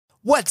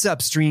What's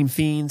up, Stream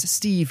Fiends?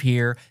 Steve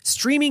here.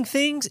 Streaming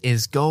Things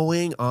is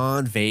going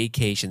on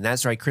vacation.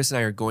 That's right, Chris and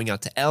I are going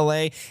out to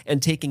LA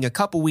and taking a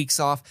couple weeks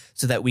off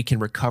so that we can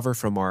recover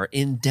from our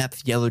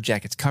in-depth Yellow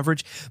Jackets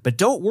coverage. But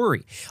don't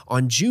worry,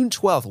 on June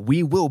 12th,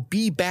 we will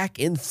be back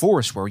in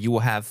force where you will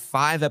have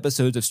 5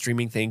 episodes of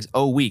Streaming Things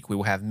a week. We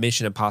will have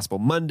Mission Impossible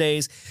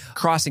Mondays.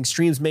 Crossing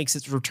Streams makes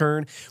its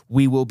return.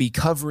 We will be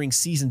covering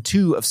Season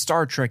 2 of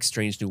Star Trek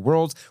Strange New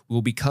Worlds. We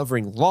will be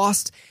covering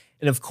Lost.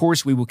 And of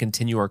course, we will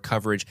continue our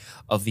coverage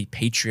of the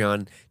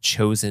Patreon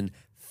chosen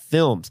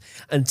films.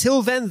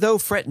 Until then, though,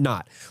 fret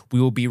not. We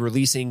will be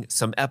releasing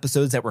some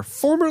episodes that were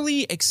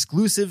formerly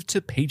exclusive to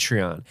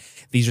Patreon.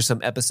 These are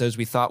some episodes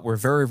we thought were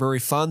very, very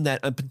fun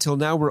that up until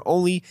now were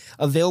only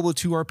available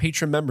to our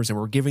Patreon members, and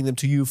we're giving them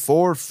to you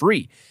for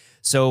free.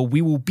 So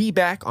we will be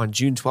back on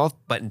June 12th,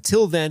 but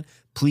until then,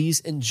 please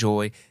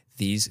enjoy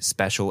these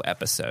special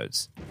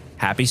episodes.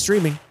 Happy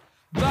streaming.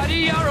 Buddy,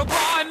 you're a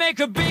boy, make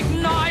a big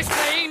noise,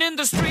 playing in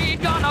the street,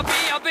 gonna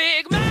be a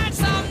big man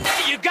someday.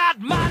 You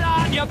got mud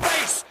on your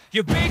face,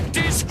 you big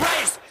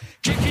disgrace,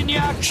 kicking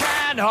your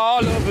can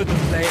all over the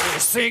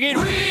place, singing,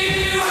 we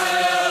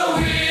will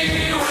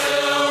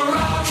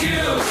rock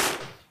you.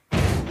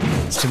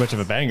 It's too much of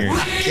a banger.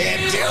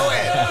 Can't do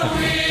it.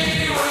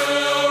 We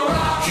will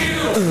rock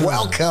you.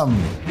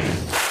 Welcome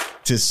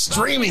to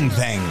Streaming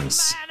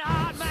Things,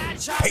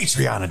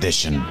 Patreon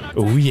edition,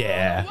 Oh,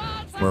 yeah.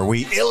 where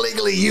we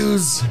illegally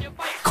use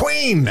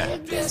Queen.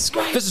 This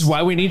is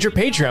why we need your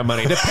Patreon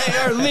money to pay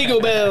our legal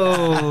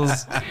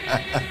bills.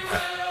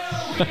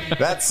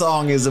 That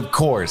song is, of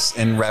course,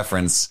 in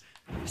reference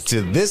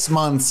to this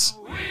month's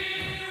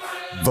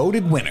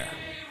voted winner,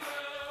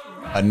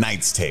 A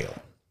Knight's Tale.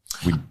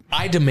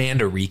 I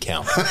demand a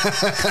recount.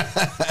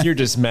 You're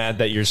just mad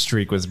that your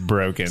streak was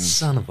broken.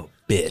 Son of a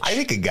bitch. I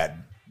think it got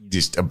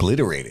just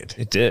obliterated.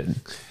 It did.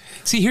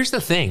 See, here's the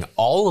thing.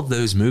 All of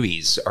those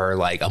movies are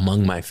like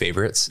among my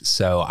favorites,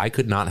 so I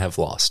could not have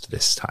lost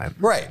this time.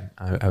 Right.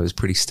 I was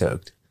pretty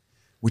stoked.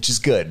 Which is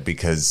good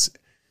because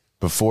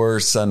Before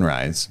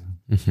Sunrise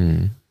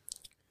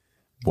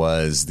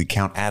was the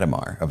Count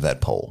Adamar of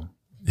that poll.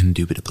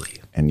 Indubitably.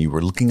 And you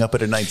were looking up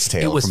at A Knight's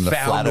Tale from the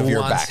flat of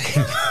your back.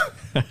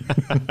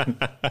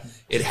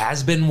 It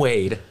has been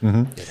weighed.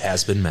 It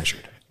has been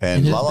measured.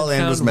 And La La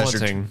Land was Found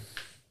measured. wanting.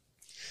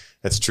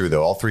 That's true,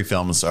 though. All 3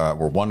 films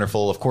were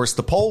wonderful. Of course,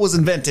 the poll was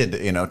invented,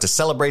 to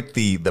celebrate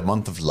the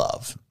month of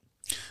love,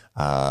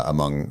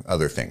 among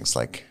other things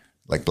like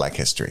Black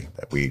History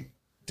that we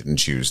didn't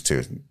choose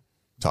to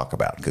talk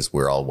about because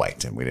we're all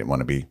white and we didn't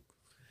want to be.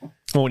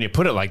 Well, when you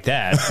put it like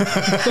that.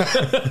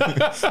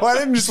 Well, I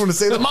didn't just want to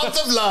say the month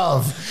of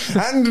love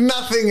and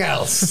nothing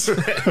else.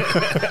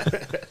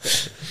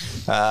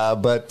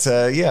 But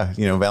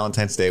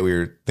Valentine's Day, we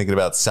were thinking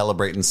about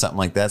celebrating something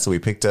like that. So we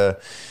picked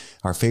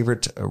our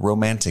favorite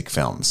romantic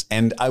films.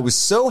 And I was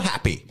so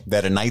happy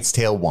that A Knight's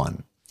Tale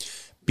won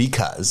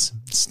because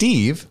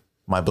Steve,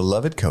 my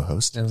beloved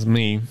co-host, That's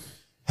me.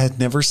 had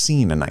never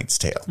seen A Knight's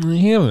Tale. I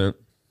haven't.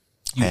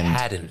 You And-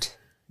 hadn't.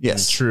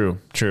 Yes. True.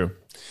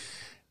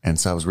 And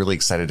so I was really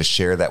excited to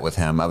share that with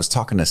him. I was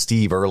talking to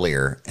Steve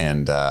earlier,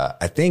 and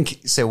I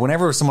think, so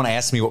whenever someone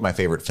asks me what my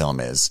favorite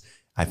film is,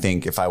 I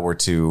think if I were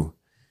to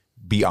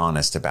be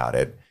honest about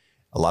it,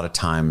 a lot of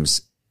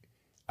times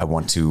I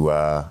want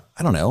to,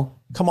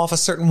 come off a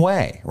certain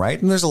way, right?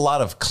 And there's a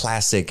lot of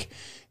classic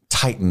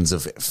titans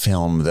of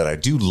film that I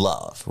do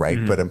love, right?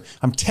 Mm-hmm. But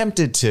I'm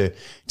tempted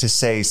to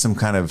say some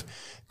kind of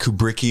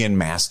Kubrickian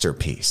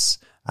masterpiece,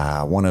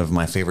 one of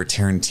my favorite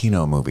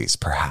Tarantino movies,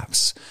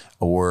 perhaps.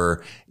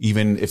 Or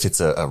even if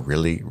it's a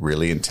really,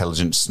 really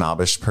intelligent,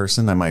 snobbish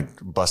person, I might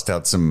bust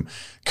out some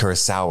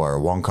Kurosawa or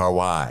Wong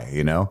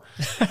Kar-wai,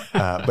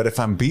 But if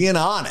I'm being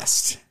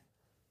honest,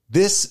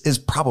 this is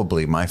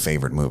probably my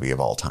favorite movie of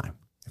all time.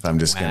 If I'm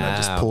just going to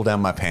just pull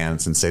down my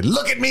pants and say,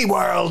 look at me,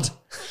 world.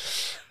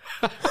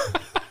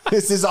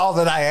 This is all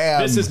that I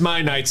am. This is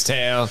my Knight's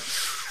Tale.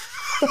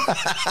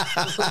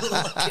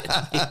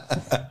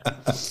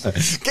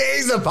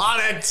 Gaze upon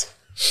it.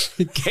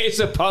 Gaze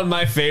upon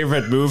my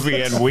favorite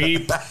movie and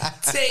weep.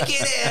 Take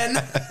it in.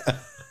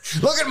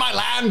 Look at my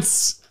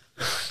lance.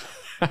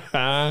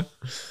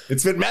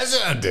 It's been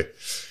measured.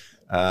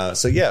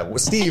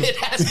 Steve. It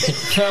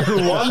has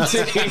been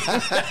wanting.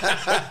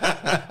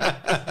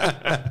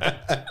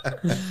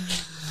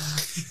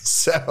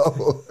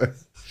 So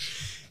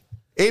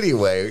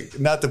anyway,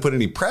 not to put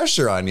any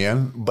pressure on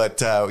you,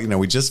 but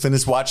we just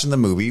finished watching the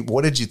movie.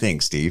 What did you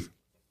think, Steve?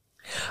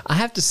 I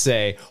have to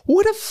say,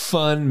 what a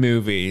fun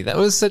movie. That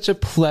was such a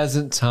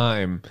pleasant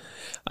time.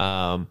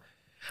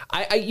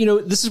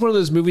 This is one of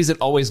those movies that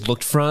always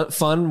looked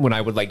fun when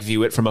I would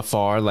view it from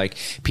afar. Like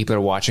people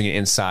are watching it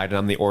inside and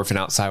I'm the orphan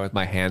outside with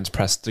my hands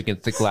pressed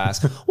against the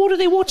glass. What are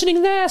they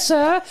watching there,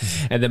 sir?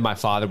 And then my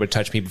father would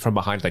touch me from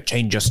behind like,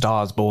 change your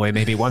stars, boy.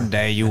 Maybe one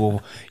day you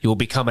will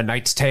become a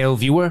Knight's Tale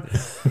viewer.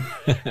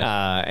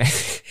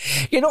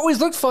 It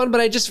always looked fun,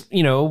 but I just,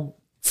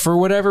 for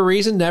whatever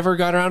reason, never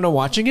got around to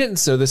watching it. And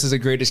so this is a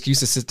great excuse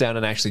to sit down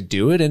and actually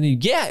do it.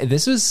 And yeah,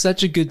 this was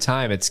such a good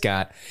time. It's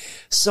got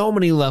so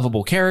many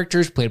lovable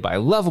characters played by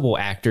lovable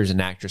actors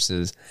and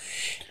actresses.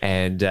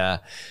 And,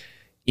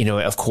 you know,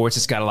 of course,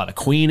 it's got a lot of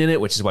Queen in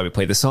it, which is why we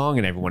play the song.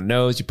 And everyone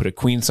knows you put a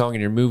Queen song in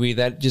your movie,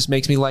 that just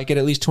makes me like it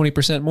at least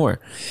 20% more.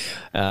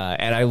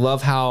 And I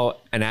love how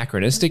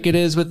anachronistic it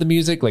is with the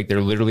music. Like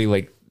they're literally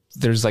like,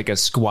 there's like a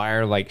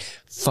squire like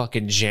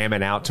fucking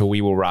jamming out to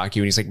 "We Will Rock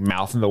You," and he's like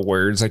mouthing the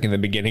words like in the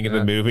beginning of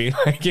the movie.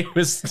 Like it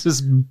was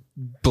just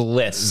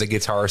bliss. The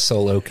guitar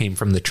solo came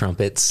from the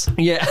trumpets.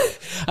 Yeah,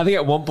 I think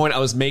at one point I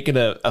was making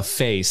a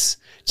face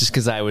just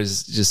because I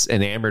was just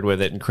enamored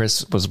with it, and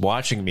Chris was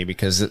watching me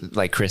because,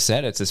 like Chris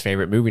said, it's his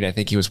favorite movie, and I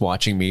think he was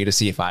watching me to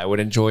see if I would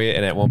enjoy it.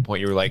 And at one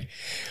point you were like,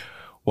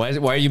 why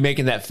are you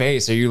making that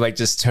face? Are you like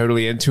just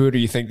totally into it, or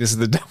you think this is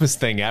the dumbest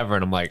thing ever?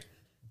 And I'm like,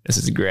 this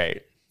is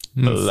great.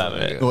 I love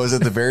it. It was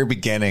at the very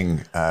beginning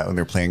when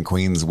they're playing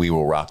Queen's "We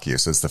Will Rock You."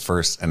 So it's the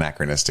first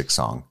anachronistic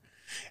song.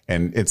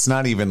 And it's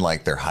not even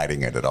like they're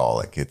hiding it at all.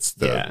 Like it's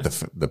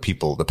the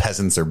people, the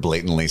peasants are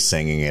blatantly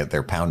singing it.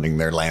 They're pounding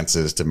their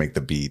lances to make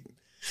the beat.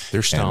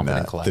 They're stomping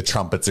and the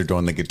trumpets are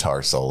doing the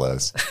guitar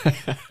solos.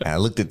 And I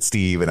looked at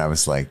Steve and I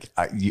was like,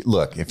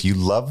 look, if you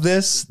love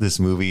this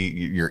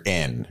movie, you're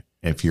in.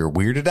 If you're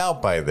weirded out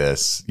by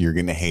this, you're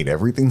going to hate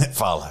everything that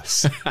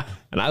follows.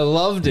 And I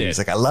loved it. He's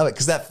like, I love it.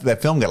 Because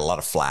that film got a lot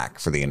of flack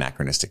for the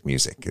anachronistic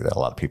music. A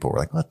lot of people were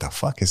like, what the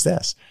fuck is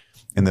this?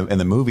 In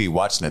the movie,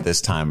 watching it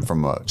this time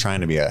from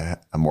trying to be a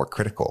more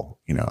critical,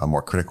 a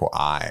more critical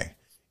eye,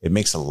 it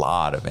makes a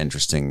lot of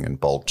interesting and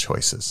bold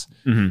choices.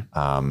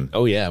 Mm-hmm.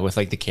 Oh yeah. With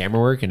like the camera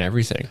work and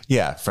everything.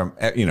 Yeah. From,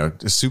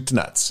 soup to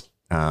nuts.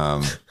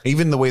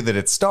 Even the way that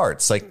it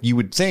starts, like you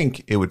would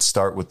think it would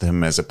start with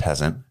him as a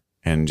peasant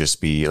and just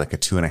be like a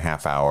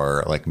 2.5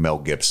 hour, like Mel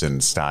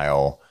Gibson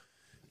style,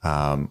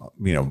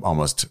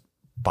 almost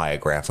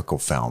biographical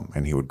film.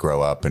 And he would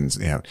grow up and,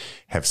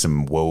 have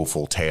some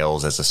woeful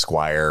tales as a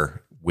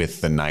squire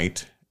with the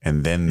knight.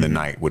 And then the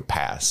night would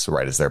pass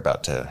right as they're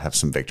about to have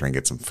some victory and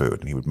get some food.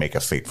 And he would make a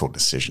fateful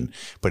decision.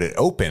 But it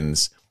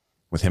opens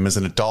with him as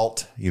an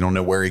adult. You don't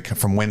know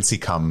from whence he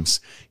comes.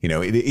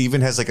 It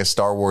even has like a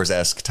Star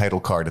Wars-esque title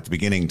card at the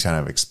beginning, kind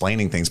of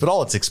explaining things. But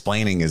all it's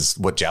explaining is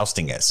what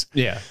jousting is.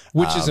 Yeah,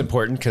 which is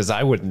important because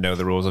I wouldn't know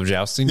the rules of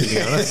jousting, to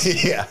be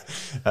honest. Yeah,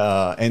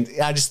 and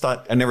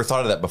I never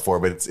thought of that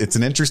before. But it's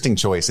an interesting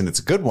choice, and it's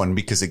a good one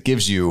because it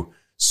gives you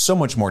so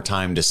much more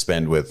time to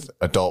spend with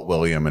adult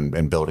William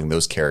and building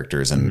those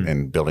characters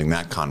and building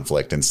that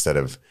conflict instead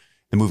of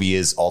the movie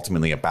is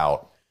ultimately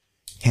about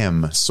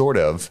him, sort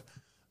of.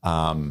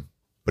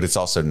 But it's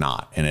also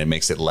not. And it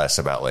makes it less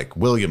about like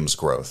William's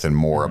growth and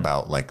more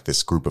about like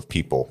this group of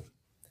people.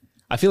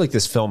 I feel like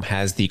this film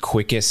has the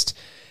quickest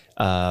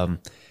time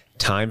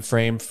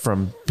frame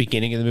from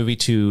beginning of the movie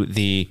to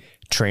the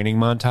training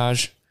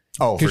montage.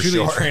 Oh, for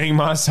sure. The training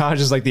montage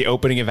is like the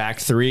opening of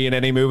Act 3 in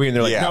any movie. And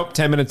they're like, nope,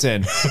 10 minutes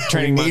in.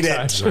 Training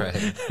montage.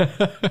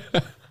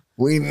 Right.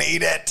 We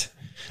need it.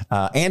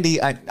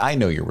 Andy, I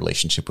know your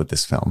relationship with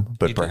this film,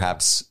 but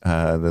perhaps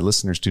the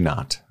listeners do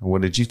not.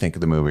 What did you think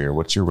of the movie, or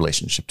what's your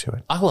relationship to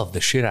it? I love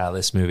the shit out of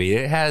this movie.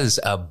 It has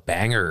a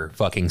banger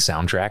fucking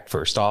soundtrack,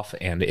 first off,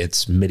 and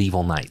it's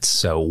medieval knights.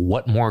 So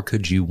what more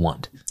could you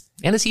want?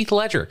 And it's Heath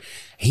Ledger.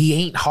 He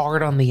ain't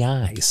hard on the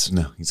eyes.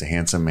 No, he's a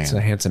handsome man. He's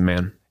a handsome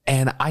man.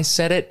 And I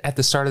said it at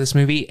the start of this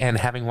movie, and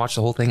having watched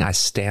the whole thing, I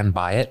stand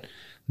by it.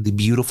 The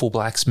beautiful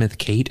blacksmith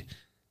Kate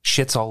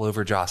shits all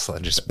over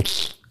Jocelyn.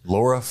 Just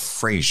Laura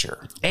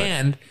Frazier.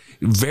 And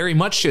very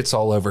much shits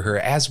all over her,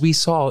 as we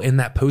saw in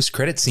that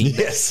post-credit scene.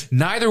 Yes.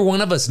 Neither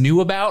one of us knew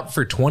about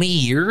for 20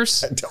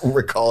 years. I don't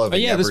recall.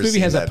 But yeah, this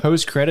movie has a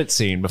post-credit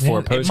scene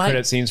before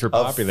post-credit scenes were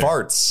popular.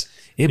 Farts.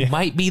 It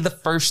might be the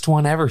first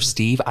one ever,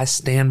 Steve. I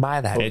stand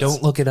by that.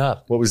 Don't look it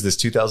up. What was this,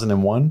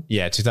 2001?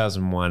 Yeah,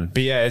 2001.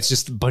 But yeah, it's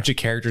just a bunch of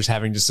characters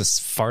having just a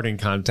farting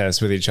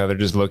contest with each other,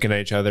 just looking at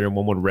each other, and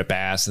one would rip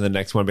ass, and the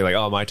next one would be like,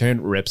 oh, my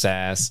turn, rips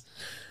ass.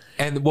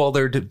 And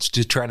they're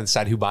just trying to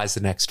decide who buys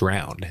the next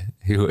round,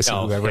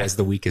 whoever has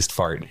the weakest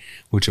fart,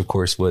 which of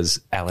course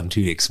was Alan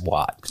Tudyk's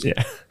Watt.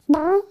 Yeah.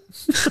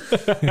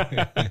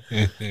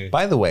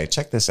 By the way,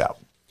 check this out.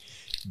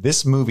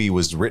 This movie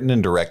was written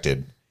and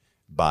directed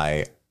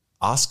by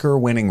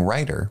Oscar-winning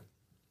writer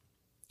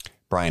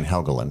Brian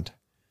Helgeland,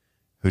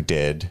 who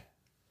did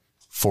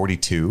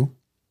 42.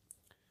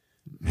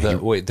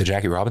 The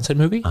Jackie Robinson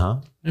movie?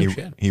 Uh-huh.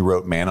 He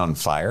wrote Man on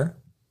Fire.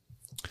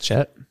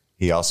 Chet.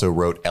 He also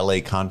wrote L.A.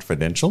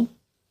 Confidential.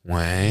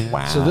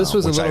 Wow. So this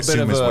was a little bit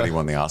of what he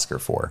won the Oscar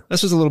for.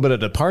 This was a little bit of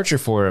departure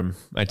for him,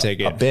 I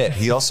take it. A bit.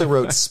 He also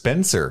wrote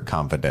Spencer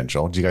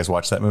Confidential. Did you guys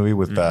watch that movie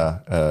with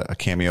a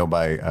cameo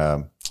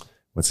by,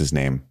 what's his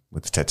name?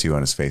 With the tattoo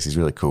on his face. He's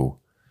really cool.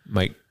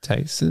 Mike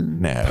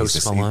Tyson? No.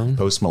 Post Malone?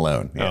 Post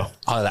Malone. Yeah.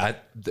 Oh,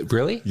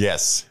 really?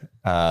 Yes.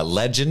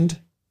 Legend,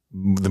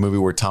 the movie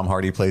where Tom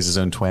Hardy plays his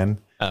own twin.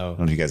 Oh. I don't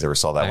know if you guys ever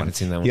saw that one. I haven't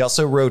seen that one. He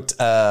also wrote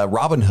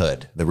Robin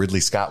Hood, the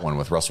Ridley Scott one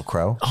with Russell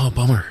Crowe. Oh,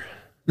 bummer.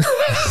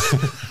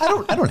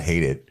 I don't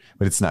hate it,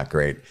 but it's not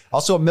great.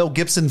 Also a Mel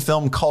Gibson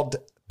film called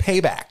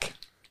Payback.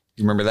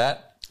 You remember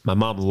that? My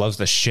mom loves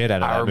the shit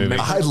out of that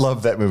movie. I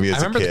love that movie as I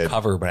remember a kid. the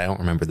cover, but I don't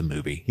remember the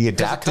movie. He The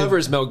adapted. cover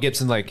is Mel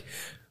Gibson like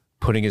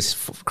putting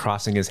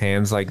crossing his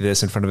hands like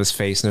this in front of his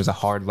face, and there's a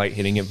hard light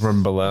hitting it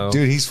from below.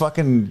 Dude, he's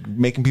fucking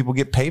making people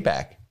get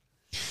payback.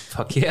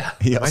 Fuck yeah.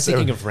 He Am I also-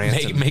 thinking of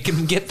Ransom? Make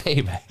him get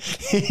payback.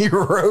 he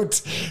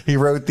wrote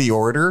The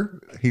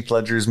Order, Heath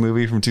Ledger's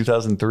movie from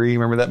 2003.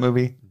 Remember that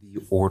movie?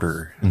 The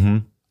Order.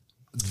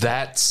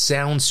 That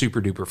sounds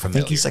super duper I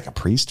familiar. think he's like a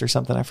priest or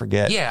something. I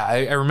forget. Yeah,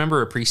 I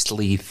remember a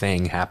priestly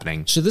thing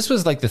happening. So this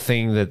was like the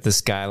thing that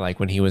this guy, like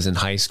when he was in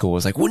high school,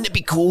 was like, wouldn't it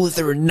be cool if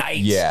there were knights?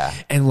 Yeah.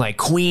 And like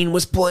Queen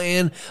was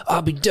playing,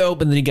 I'll be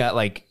dope. And then he got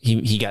like,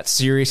 he got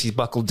serious. He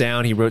buckled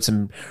down. He wrote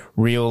some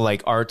real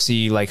like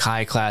artsy, like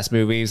high class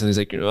movies. And he's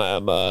like,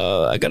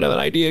 I got an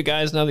idea,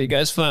 guys. Now that you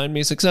guys find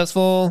me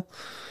successful,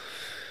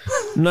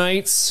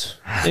 knights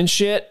and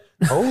shit.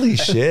 Holy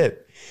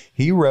shit.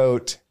 He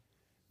wrote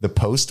The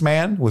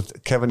Postman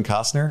with Kevin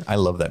Costner. I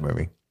love that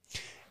movie.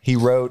 He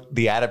wrote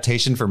the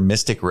adaptation for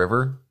Mystic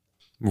River.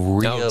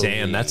 Really? Oh,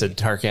 damn. That's a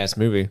dark ass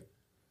movie.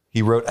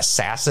 He wrote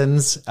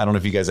Assassins. I don't know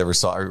if you guys ever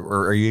saw,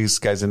 or are you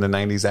guys into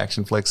 90s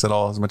action flicks at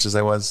all as much as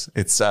I was?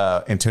 It's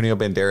Antonio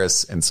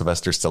Banderas and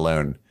Sylvester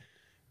Stallone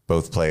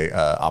both play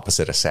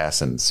opposite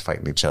assassins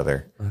fighting each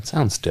other. That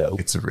sounds dope.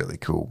 It's a really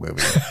cool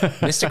movie.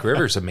 Mystic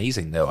River's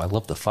amazing, though. I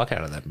love the fuck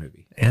out of that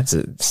movie. That's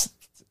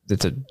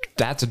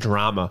a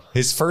drama.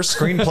 His first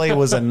screenplay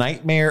was A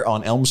Nightmare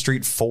on Elm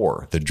Street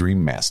 4, The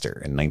Dream Master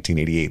in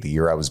 1988, the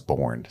year I was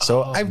born.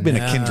 So I've been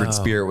a kindred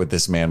spirit with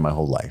this man my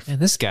whole life. And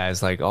this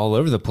guy's like all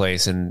over the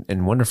place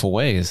in wonderful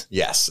ways.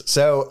 Yes.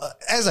 So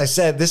as I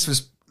said,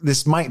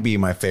 this might be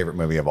my favorite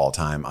movie of all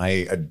time.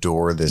 I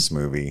adore this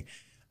movie.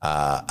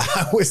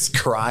 I was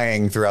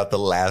crying throughout the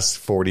last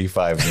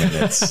 45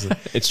 minutes.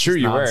 It's true,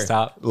 you were.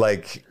 Nonstop.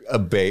 Like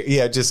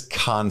just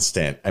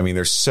constant. I mean,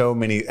 there's so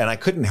many, and I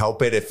couldn't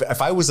help it.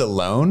 If I was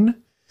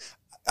alone,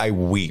 I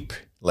weep.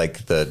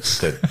 Like the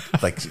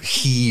like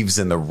heaves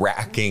and the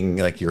racking,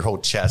 like your whole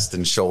chest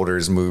and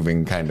shoulders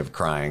moving, kind of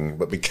crying.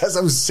 But because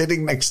I was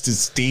sitting next to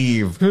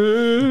Steve,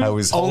 I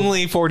was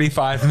Only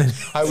 45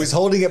 minutes. I was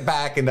holding it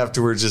back enough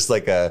to where just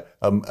like a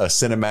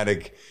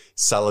cinematic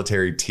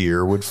solitary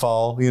tear would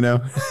fall, you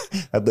know?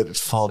 I'd let it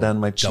fall down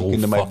my cheek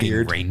into my fucking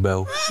beard.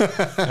 rainbow.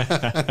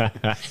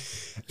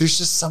 There's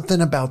just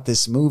something about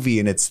this movie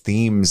and its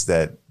themes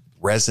that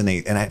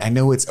resonate. And I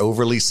know it's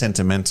overly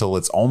sentimental.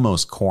 It's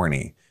almost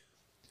corny,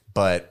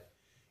 but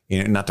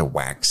you know, not to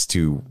wax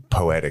too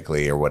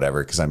poetically or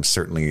whatever, because I'm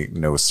certainly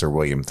no Sir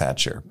William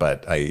Thatcher,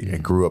 but I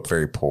grew up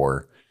very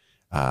poor.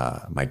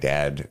 My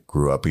dad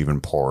grew up even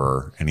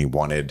poorer, and he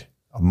wanted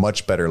a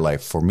much better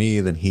life for me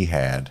than he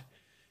had.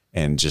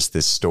 And just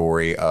this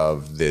story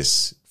of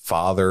this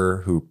father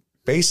who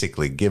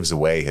basically gives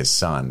away his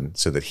son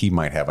so that he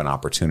might have an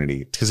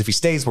opportunity. Because if he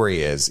stays where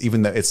he is,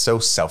 even though it's so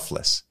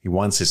selfless, he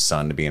wants his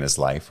son to be in his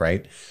life,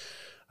 right?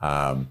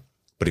 But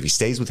if he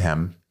stays with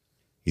him,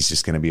 he's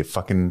just going to be a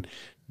fucking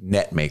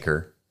net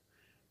maker,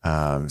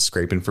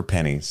 scraping for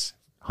pennies,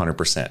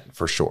 100%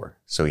 for sure.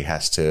 So he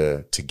has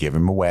to give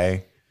him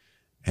away,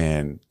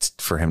 and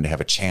for him to have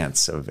a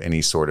chance of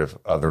any sort of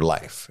other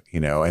life, you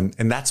know, and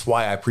that's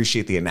why I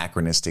appreciate the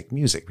anachronistic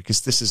music,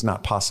 because this is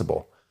not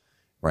possible,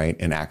 right?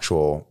 In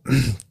actual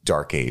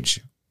dark age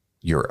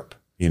Europe,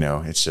 you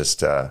know, it's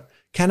just,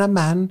 can a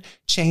man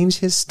change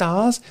his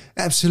stars?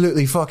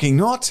 Absolutely fucking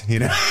not, you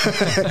know,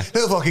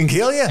 they'll fucking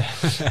kill you.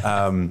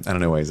 I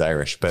don't know why he's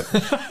Irish, but,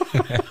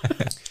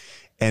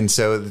 and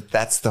so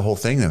that's the whole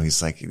thing though.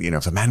 He's like, you know,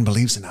 if a man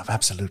believes enough,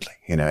 absolutely.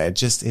 You know, it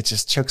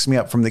just chokes me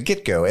up from the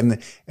get go. And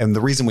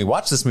the reason we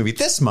watched this movie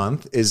this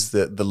month is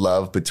the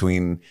love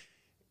between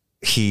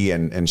he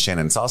and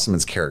Shannon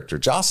Sossaman's character,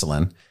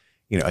 Jocelyn.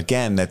 You know,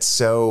 again, that's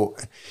so,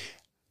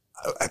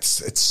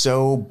 it's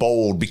so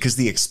bold, because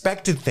the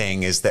expected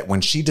thing is that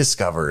when she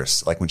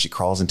discovers, like when she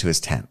crawls into his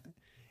tent,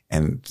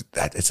 and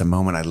that it's a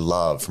moment I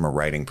love from a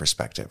writing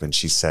perspective. And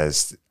she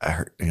says, I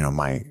heard, you know,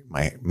 my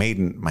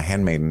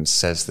handmaiden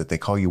says that they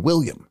call you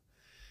William.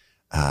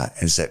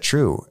 Is that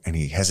true? And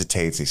he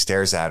hesitates, he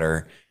stares at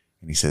her,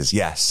 and he says,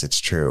 yes,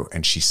 it's true.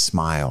 And she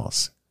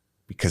smiles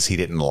because he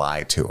didn't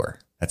lie to her.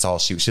 That's all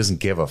she doesn't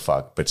give a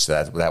fuck, but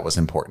that was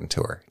important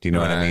to her. Do you know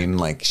what I mean?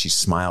 Like, she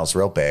smiles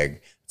real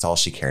big. That's all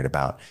she cared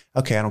about.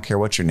 Okay, I don't care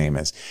what your name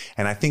is.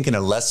 And I think in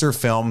a lesser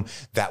film,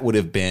 that would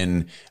have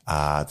been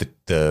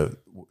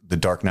the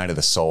Dark Night of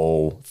the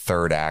Soul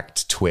third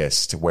act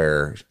twist,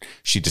 where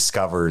she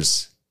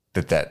discovers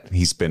that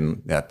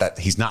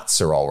he's not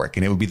Sir Ulrich,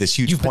 and it would be this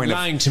huge You've point been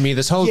lying to me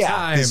this whole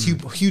time. this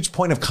huge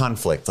point of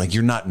conflict. Like,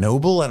 you're not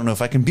noble. I don't know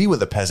if I can be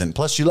with a peasant.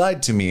 Plus, you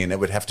lied to me, and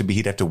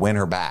he'd have to win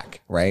her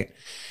back, right?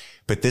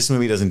 But this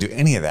movie doesn't do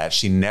any of that.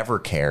 She never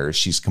cares.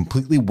 She's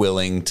completely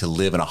willing to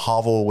live in a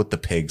hovel with the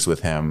pigs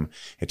with him.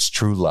 It's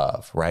true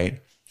love, right?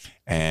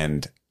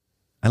 And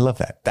I love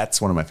that.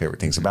 That's one of my favorite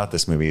things about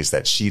this movie, is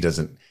that she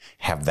doesn't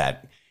have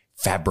that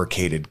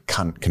fabricated,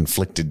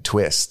 conflicted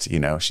twist. You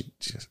know, she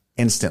just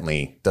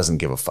instantly doesn't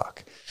give a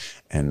fuck.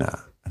 And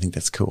I think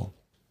that's cool.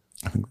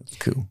 I think that's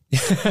cool.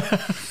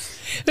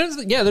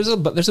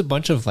 There's a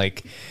bunch of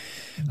like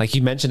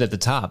you mentioned at the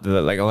top,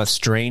 like a lot of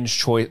strange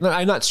choice,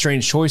 not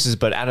strange choices,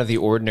 but out of the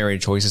ordinary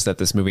choices that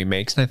this movie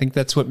makes. And I think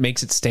that's what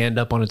makes it stand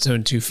up on its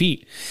own 2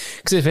 feet.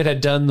 Because if it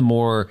had done the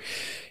more,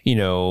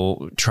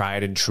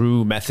 tried and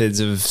true methods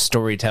of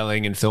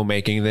storytelling and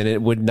filmmaking, then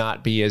it would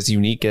not be as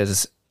unique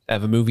of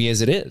a movie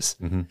as it is.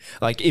 Mm-hmm.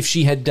 Like if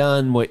she had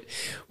done what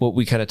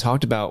we kind of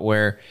talked about,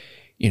 where,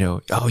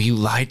 oh, you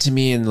lied to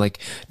me, and like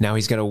now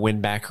he's got to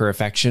win back her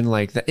affection,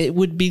 like that, it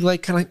would be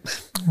like kind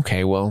of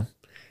okay, well,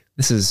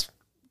 this is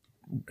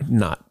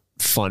not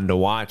fun to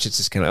watch. It's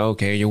just kind of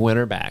okay, you win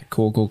her back,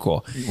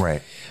 cool,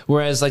 right?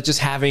 Whereas like just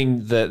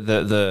having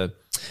the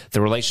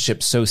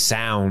relationship so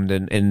sound,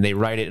 and they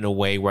write it in a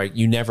way where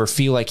you never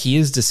feel like he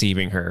is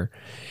deceiving her,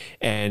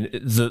 and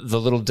the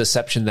little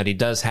deception that he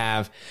does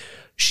have,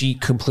 she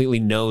completely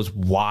knows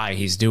why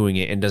he's doing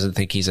it and doesn't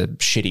think he's a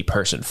shitty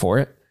person for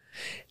it.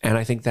 And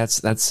I think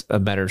that's a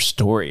better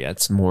story.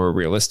 That's more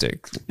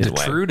realistic. The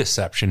true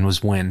deception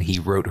was when he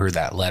wrote her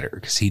that letter,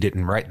 because he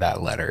didn't write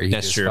that letter. He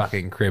just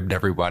fucking cribbed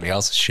everybody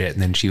else's shit.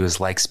 And then she was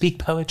like, speak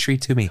poetry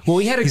to me. Well,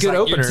 he had a good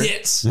opener. Your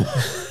tits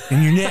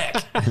and your neck.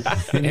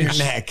 And your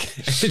neck.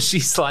 And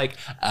she's like,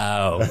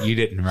 oh, you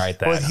didn't write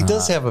that. Well, he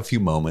does have a few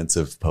moments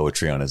of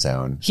poetry on his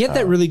own. He had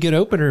that really good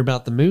opener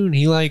about the moon.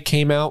 He like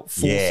came out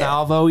full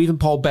salvo. Even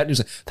Paul Bettany was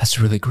like, that's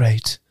really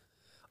great.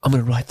 I'm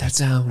going to write that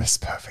down. That's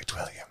perfect,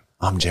 William.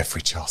 I'm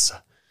Geoffrey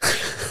Chaucer.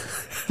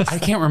 I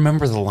can't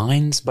remember the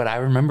lines, but I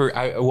remember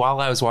while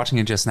I was watching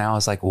it just now, I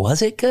was like,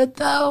 was it good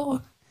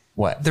though?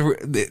 What?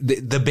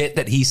 The bit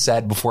that he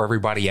said before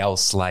everybody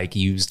else like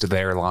used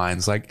their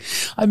lines, like,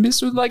 I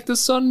miss her like the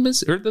sun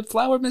or the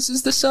flower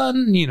misses the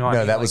sun.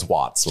 No, that was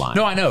Watts' line.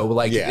 No, I know.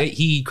 Like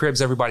he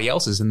cribs everybody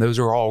else's, and those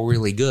are all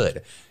really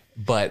good.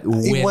 But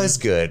it was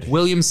good.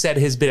 Williams said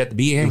his bit at the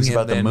beginning. It was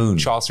about the moon.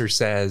 Chaucer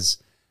says,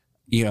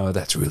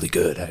 that's really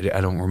good.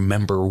 I don't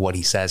remember what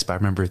he says, but I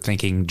remember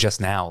thinking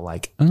just now,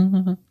 like,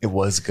 it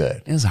was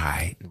good. It was all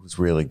right. It was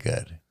really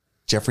good.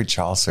 Geoffrey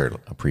Chaucer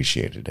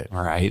appreciated it.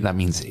 All right. That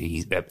means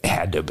it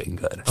had to have been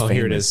good. Oh,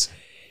 here it is.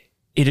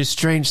 It is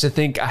strange to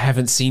think I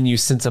haven't seen you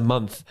since a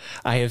month.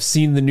 I have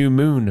seen the new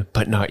moon,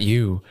 but not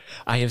you.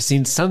 I have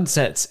seen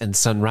sunsets and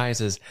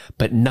sunrises,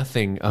 but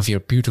nothing of your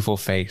beautiful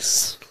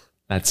face.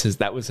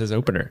 That was his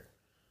opener.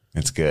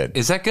 It's good.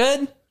 Is that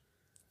good?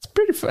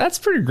 That's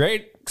pretty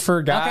great for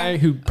a guy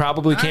who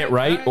probably can't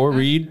write or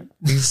read.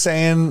 He's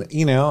saying,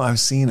 I've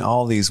seen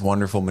all these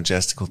wonderful,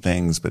 majestical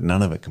things, but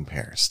none of it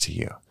compares to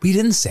you. We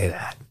didn't say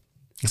that.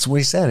 That's what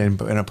he said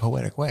in a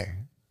poetic way.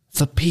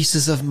 The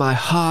pieces of my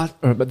heart,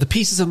 but the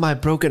pieces of my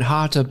broken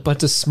heart are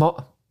but a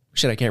small.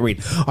 Shit, I can't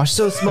read. Are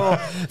so small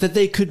that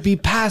they could be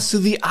passed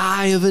through the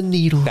eye of a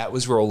needle. That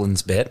was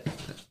Roland's bit.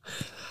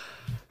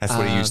 That's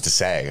what he used to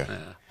say.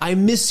 I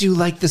miss you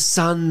like the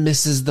sun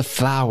misses the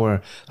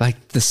flower,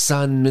 like the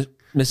sun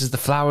misses the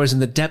flowers in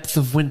the depth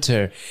of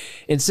winter.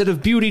 Instead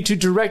of beauty to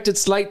direct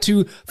its light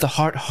to, the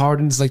heart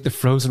hardens like the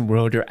frozen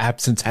world your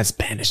absence has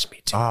banished me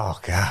to. Oh,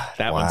 God.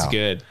 That one's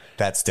good.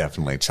 That's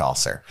definitely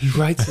Chaucer. He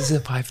writes as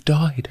if I've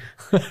died.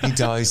 He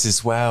dies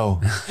as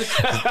well.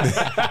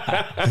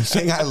 The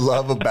thing I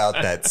love about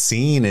that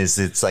scene is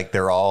it's like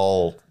they're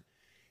all,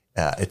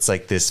 it's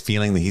like this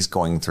feeling that he's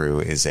going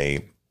through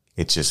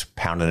it's just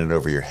pounding it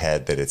over your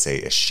head that it's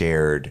a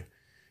shared,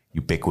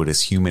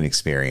 ubiquitous human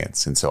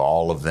experience. And so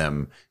all of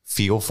them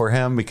feel for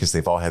him because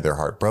they've all had their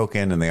heart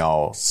broken, and they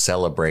all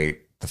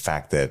celebrate the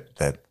fact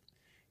that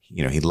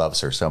he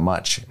loves her so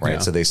much. Right. Yeah.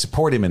 So they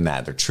support him in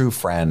that. They're true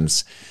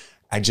friends.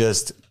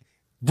 This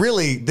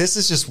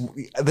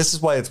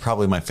is why it's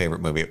probably my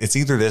favorite movie. It's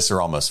either this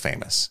or Almost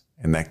Famous.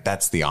 And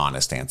that's the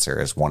honest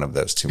answer, is one of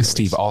those two movies.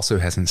 Steve also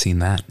hasn't seen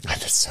that.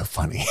 That's so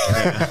funny.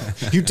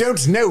 You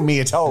don't know me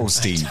at all,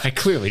 Steve. I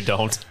clearly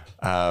don't.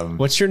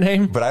 What's your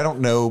name? But I don't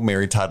know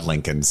Mary Todd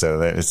Lincoln,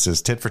 so it's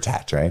just tit for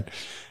tat, right?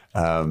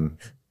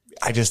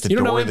 I just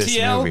adore this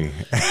movie.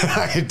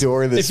 I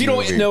adore this movie. If you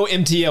don't know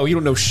MTL, you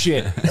don't know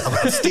shit.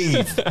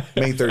 Steve,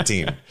 May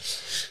 13th.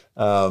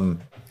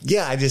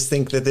 Yeah, I just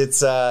think that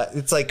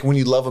it's like when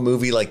you love a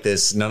movie like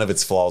this, none of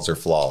its flaws are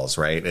flaws,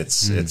 right?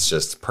 It's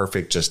just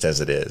perfect just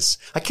as it is.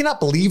 I cannot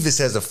believe this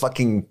has a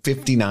fucking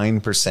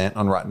 59%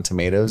 on Rotten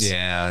Tomatoes.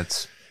 Yeah,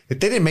 they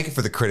didn't make it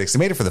for the critics. They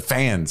made it for the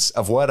fans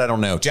of what? I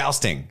don't know.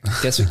 Jousting.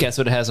 Guess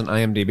what it has on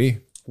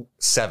IMDb?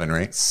 7,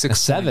 right?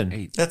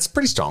 7. That's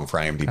pretty strong for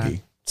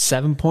IMDb.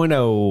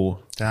 7.0.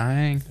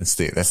 Dang.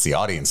 That's the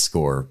audience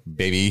score,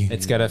 baby.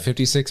 It's got a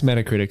 56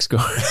 Metacritic score.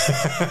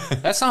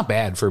 That's not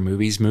bad for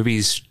movies.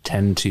 Movies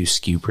tend to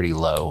skew pretty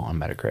low on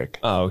Metacritic.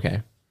 Oh,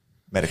 okay.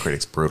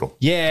 Metacritic's brutal.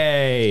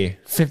 Yay.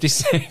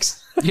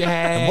 56. Yay.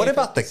 And what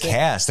about the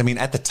cast? I mean,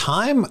 at the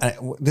time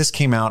this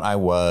came out, I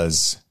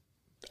was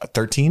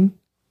 13.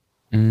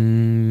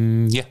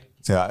 Yeah.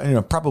 So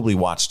I probably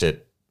watched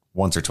it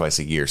once or twice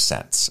a year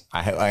since.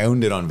 I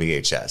owned it on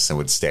VHS and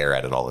would stare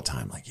at it all the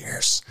time. Like,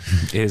 yes.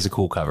 It is a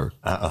cool cover.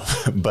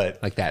 But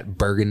like that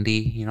burgundy,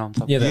 you know what I'm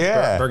talking about?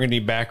 Yeah, burgundy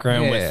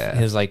background with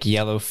his like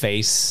yellow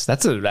face.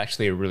 That's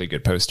actually a really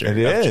good poster. It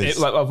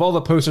is. Of all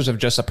the posters of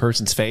just a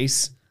person's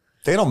face,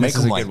 They don't make This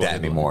is them a like good one. that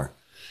anymore.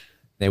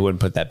 They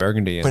wouldn't put that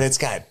burgundy in. But it's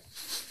got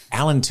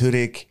Alan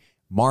Tudyk,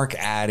 Mark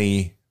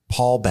Addy,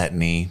 Paul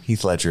Bettany,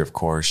 Heath Ledger, of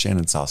course,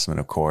 Shannon Sossamon,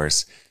 of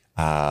course,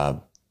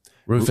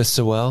 Rufus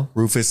Sewell.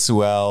 Rufus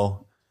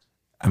Sewell.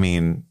 I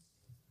mean,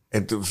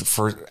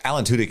 for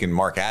Alan Tudyk and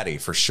Mark Addy,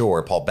 for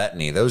sure, Paul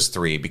Bettany, those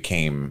three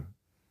became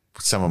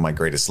some of my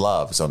greatest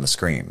loves on the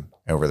screen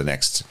over the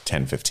next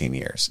 10, 15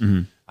 years.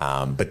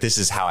 But this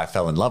is how I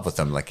fell in love with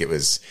them. Like it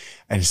was,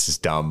 and this is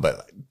dumb,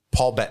 but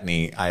Paul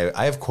Bettany,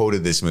 I have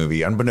quoted this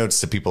movie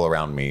unbeknownst to people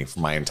around me for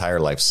my entire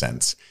life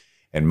since,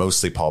 and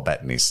mostly Paul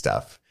Bettany's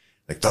stuff.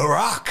 Like The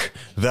Rock,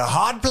 The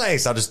Hard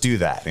Place. I'll just do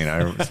that,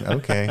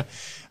 okay.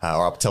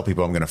 Or I'll tell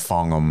people I'm going to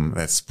fong them.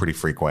 That's pretty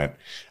frequent.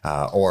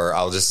 Or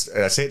I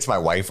say it to my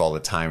wife all the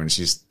time and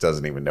she just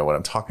doesn't even know what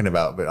I'm talking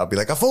about. But I'll be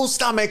like, a full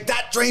stomach,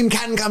 that dream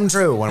can come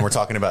true when we're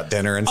talking about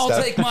dinner and stuff.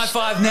 I'll take my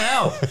 5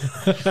 now.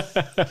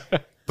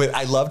 But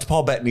I loved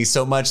Paul Bettany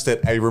so much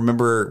that I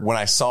remember when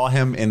I saw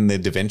him in the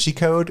Da Vinci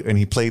Code and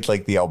he played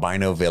like the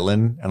albino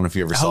villain. I don't know if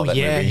you ever saw that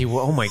movie.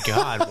 Oh my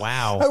God.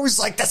 Wow. I was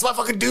like, that's my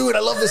fucking dude. I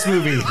love this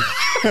movie.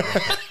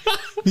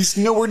 He's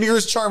nowhere near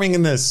as charming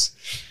in this.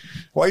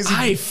 Why is he?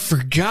 I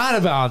forgot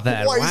about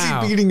that. Why is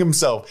he beating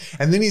himself?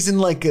 And then he's in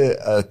like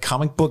a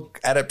comic book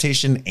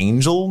adaptation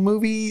Angel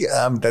movie.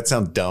 That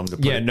sounds dumb to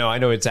put. Yeah, no, I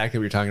know exactly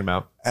what you're talking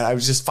about. And I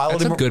was just followed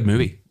That's him. a good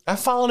movie. I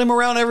followed him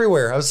around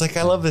everywhere. I was like,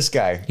 I love this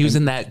guy. He was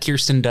in that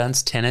Kirsten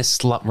Dunst tennis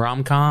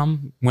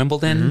rom-com,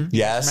 Wimbledon.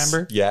 Yes.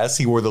 Remember? Yes.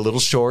 He wore the little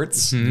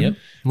shorts. Yep.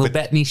 Little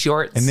Bettany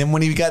shorts. And then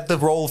when he got the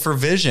role for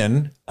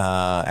Vision,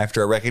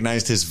 after I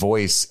recognized his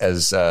voice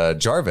as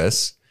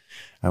Jarvis,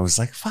 I was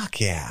like,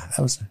 fuck yeah.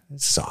 This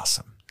is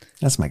awesome.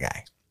 That's my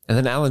guy. And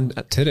then Alan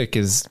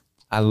Tudyk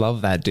I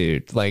love that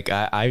dude. Like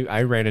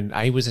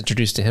I was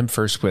introduced to him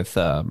first with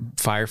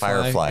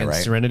Firefly and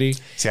right? Serenity.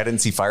 See, I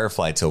didn't see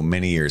Firefly till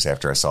many years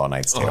after I saw A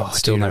Knight's Tale.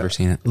 Still never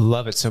seen it.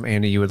 Love it. So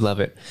Andy, you would love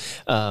it.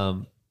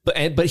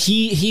 But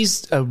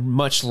he's a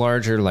much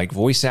larger like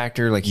voice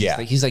actor. Like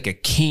he's like a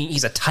king.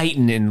 He's a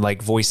titan in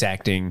like voice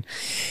acting.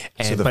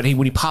 And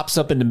when he pops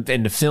up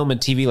into film and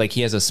TV, like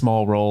he has a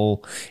small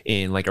role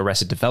in like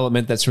Arrested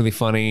Development. That's really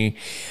funny.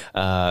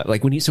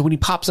 Like when he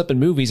pops up in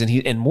movies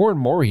and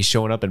more he's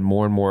showing up in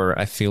more and more.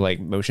 I feel like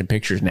motion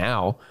pictures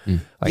now.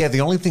 Yeah,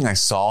 the only thing I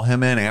saw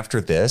him in after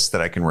this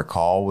that I can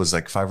recall was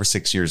like 5 or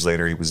 6 years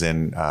later. He was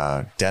in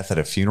Death at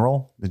a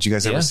Funeral. Did you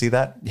guys ever see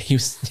that? He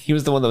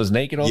was the one that was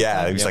naked all the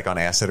time. Yeah, he was like on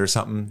acid or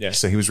something. Yeah.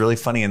 So he was really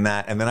funny in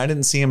that. And then I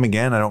didn't see him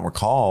again, I don't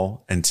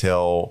recall,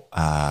 until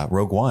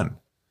Rogue One.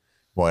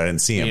 Well, I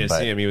didn't see him. You didn't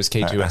see him. He was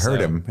K2SO. I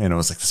heard him and I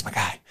was like, that's my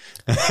guy.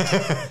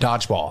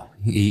 Dodgeball.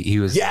 He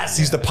was. Yes,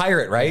 he's the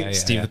pirate, right?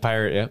 Steve the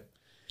Pirate. Yeah.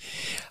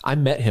 I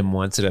met him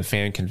once at a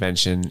fan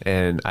convention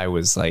and I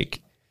was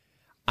like,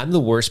 I'm the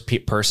worst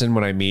person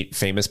when I meet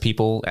famous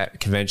people at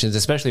conventions,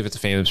 especially if it's a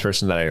famous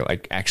person that I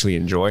like actually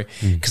enjoy,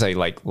 because I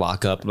like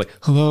lock up. I'm like,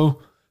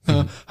 hello,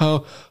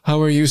 how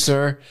are you,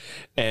 sir?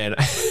 And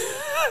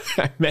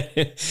I met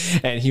him,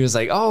 and he was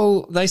like,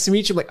 "Oh, nice to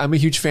meet you." I'm like, I'm a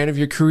huge fan of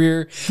your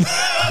career.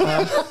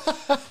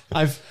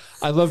 I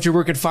loved your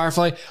work at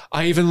Firefly.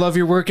 I even love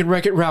your work in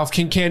Wreck-It Ralph.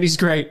 King Candy's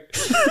great.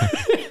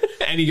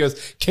 And he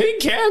goes, King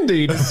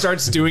Candy, and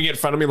starts doing it in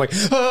front of me like,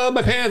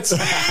 my pants.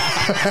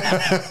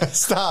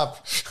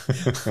 Stop.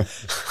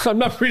 I'm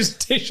not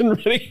presentation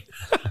ready.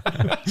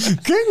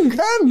 King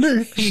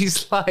Candy.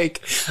 He's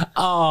like,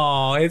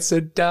 oh, it's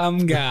a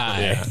dumb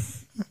guy.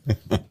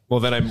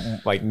 Well, then I'm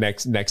like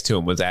next to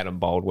him was Adam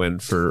Baldwin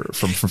from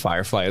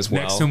Firefly as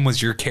well. Next to him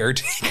was your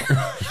caretaker.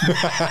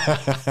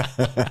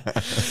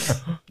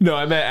 No,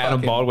 I met Adam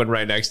Baldwin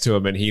right next to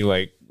him, and he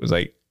like was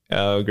like,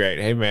 "Oh, great,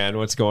 hey man,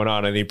 what's going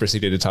on?" And he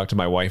proceeded to talk to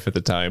my wife at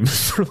the time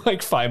for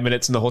like 5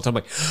 minutes, and the whole time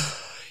I'm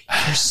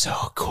like, "You're so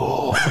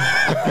cool."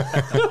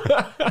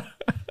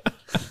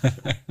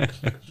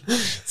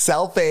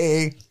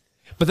 Selfie.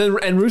 But then,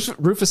 and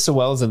Rufus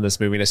Sewell's in this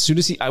movie, and as soon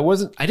as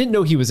I didn't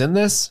know he was in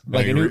this.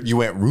 Like, You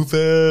went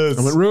Rufus.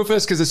 I went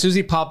Rufus because as soon as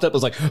he popped up, I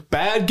was like,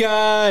 bad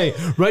guy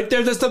right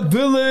there. That's the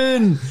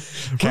villain.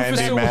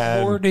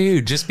 Candyman. Poor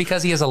dude. Just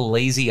because he has a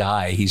lazy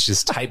eye, he's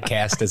just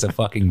typecast as a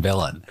fucking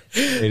villain.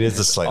 It is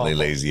a slightly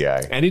lazy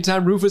eye.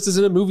 Anytime Rufus is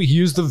in a movie,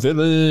 he is the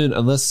villain.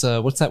 Unless,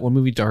 what's that one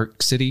movie,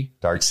 Dark City?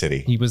 Dark City.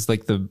 He was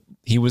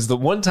the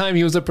one time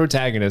he was a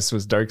protagonist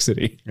was Dark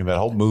City. And that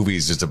whole movie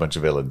is just a bunch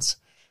of villains.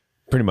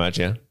 Pretty much,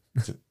 yeah.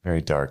 It's a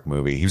very dark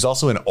movie. He was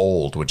also in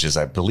Old, which is,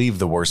 I believe,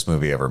 the worst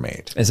movie ever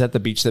made. Is that The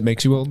Beach That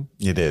Makes You Old?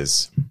 It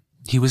is.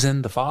 He was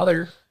in The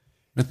Father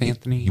with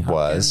Anthony. He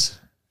was.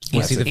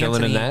 Was he the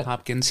villain in that?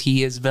 Hopkins.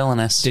 He is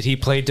villainous. Did he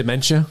play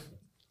dementia?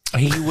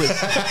 He was.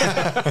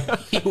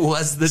 He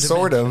was the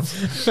Sort of.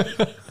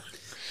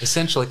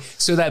 essentially.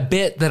 So that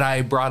bit that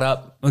I brought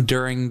up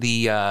during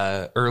the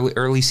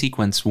early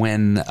sequence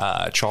when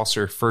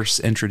Chaucer first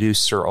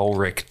introduced Sir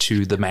Ulrich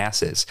to the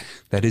masses,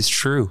 that is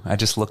true. I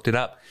just looked it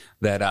up.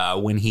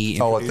 That when he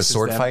at the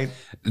sword them, fight,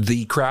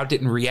 the crowd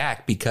didn't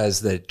react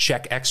because the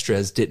Czech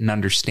extras didn't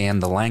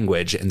understand the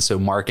language, and so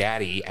Mark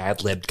Addy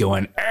ad-libbed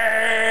going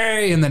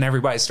 "Hey!" and then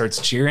everybody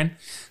starts cheering.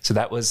 So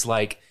that was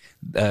like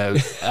a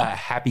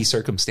happy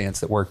circumstance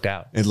that worked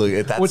out.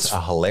 That's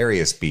a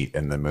hilarious beat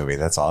in the movie.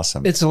 That's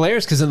awesome. It's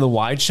hilarious because in the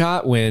wide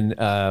shot when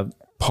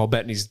Paul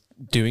Bettany's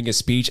doing a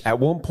speech, at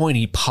one point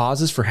he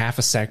pauses for half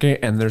a second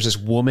and there's this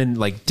woman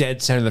like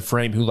dead center of the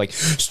frame who like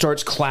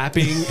starts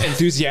clapping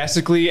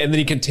enthusiastically, and then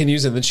he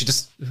continues and then she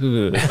just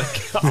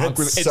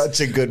It's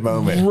such a good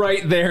moment.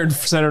 Right there in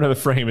center of the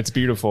frame. It's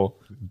beautiful.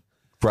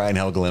 Brian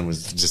Helgeland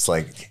was just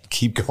like,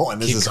 keep going.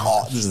 This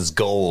is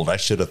gold. I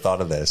should have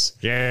thought of this.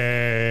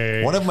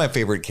 Yay. One of my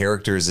favorite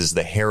characters is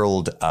the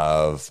herald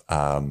of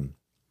what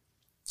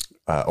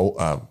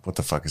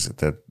the fuck is it?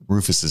 The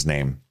Rufus's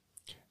name.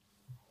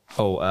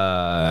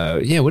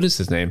 What is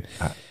his name?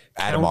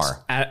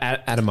 Adhemar.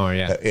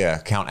 Adhemar, yeah.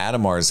 Count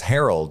Adhemar's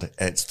herald.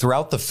 It's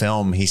throughout the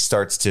film, he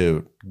starts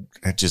to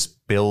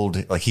just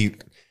build, like he,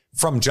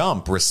 from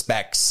jump,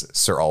 respects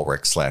Sir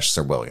Ulrich /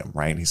 Sir William,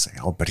 right? And he's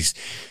like, oh, but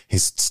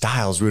his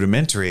style's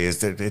rudimentary,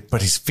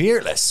 but he's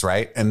fearless,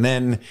 right? And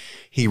then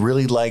he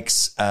really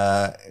likes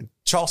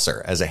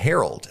Chaucer as a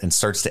herald and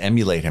starts to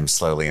emulate him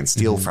slowly and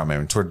steal from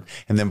him.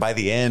 And then by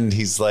the end,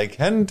 he's like,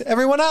 and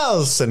everyone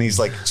else. And he's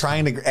like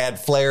trying to add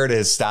flair to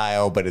his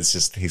style, but it's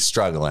just, he's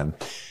struggling.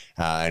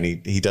 And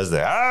he does the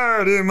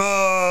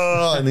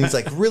Adhemar, and he's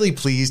like really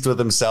pleased with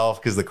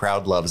himself because the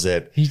crowd loves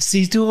it.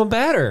 He's doing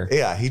better.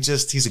 Yeah,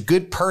 he's a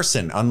good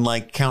person,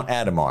 unlike Count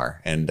Adhemar,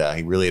 and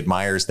he really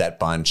admires that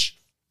bunch.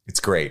 It's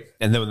great.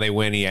 And then when they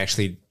win, he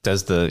actually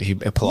does he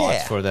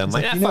applauds for them.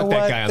 Like, you fuck know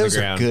that what? guy on Those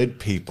the ground. Are good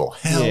people.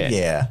 Hell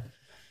yeah.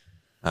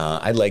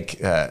 I like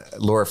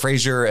Laura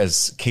Frazier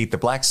as Kate the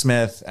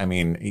blacksmith. I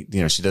mean,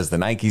 she does the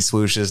Nike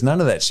swooshes.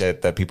 None of that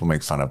shit that people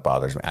make fun of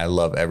bothers me. I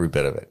love every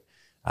bit of it.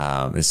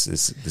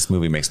 This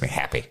movie makes me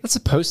happy. That's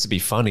supposed to be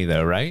funny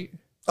though, right?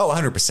 Oh,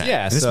 100%.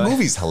 Yeah. This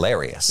movie's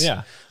hilarious.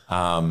 Yeah.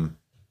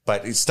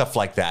 But stuff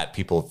like that,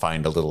 people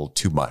find a little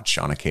too much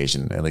on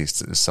occasion, at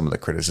least some of the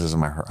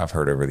criticism I've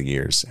heard over the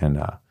years. And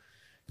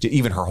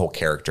even her whole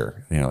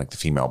character, like the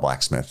female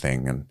blacksmith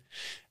thing. And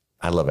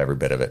I love every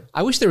bit of it.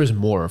 I wish there was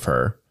more of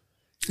her.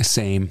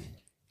 Same.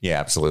 Yeah,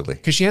 absolutely.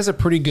 Because she has a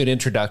pretty good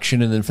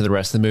introduction. And then for the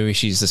rest of the movie,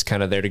 she's just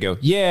kind of there to go,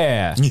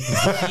 yeah.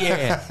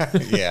 Yeah.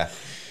 Yeah.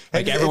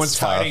 Like everyone's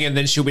fighting, and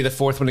then she'll be the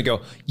fourth one to go,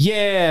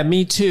 yeah,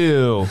 me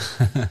too.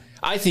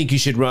 I think you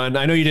should run.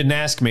 I know you didn't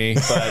ask me,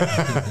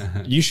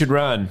 but you should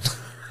run.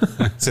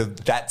 So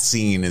that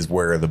scene is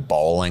where the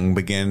bawling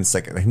begins.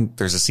 Like, I think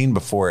there's a scene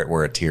before it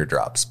where a tear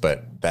drops,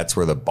 but that's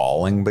where the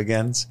bawling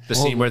begins. The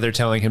scene where they're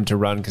telling him to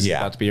run because he's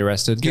about to be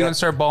arrested. You don't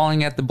start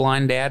bawling at the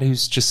blind dad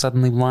who's just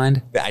suddenly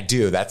blind? I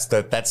do. That's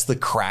the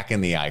crack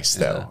in the ice,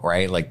 though,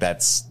 right? Like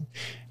that's...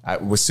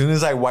 as soon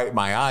as I wipe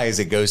my eyes,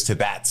 it goes to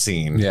that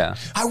scene. Yeah.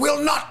 I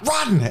will not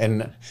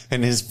run.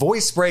 And his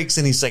voice breaks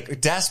and he's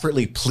like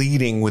desperately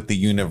pleading with the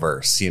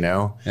universe,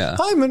 Yeah.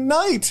 I'm a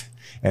knight.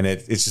 And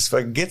it just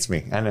fucking gets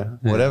me. I know.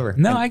 Whatever.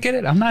 No, I get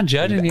it. I'm not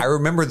judging you. I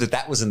remember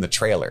that was in the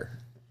trailer.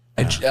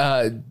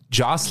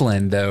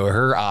 Jocelyn, though,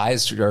 her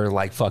eyes are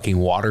like fucking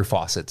water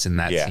faucets in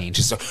that scene.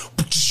 Just like,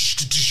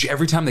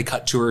 every time they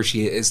cut to her,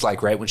 she is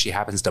like right when she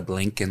happens to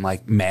blink and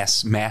like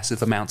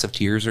massive amounts of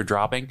tears are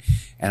dropping.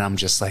 And I'm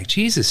just like,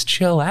 Jesus,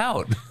 chill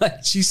out.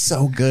 She's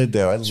so good,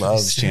 though. I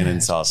love Shannon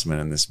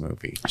Sossman in this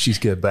movie. She's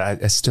good,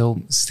 but I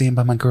still stand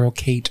by my girl,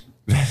 Kate.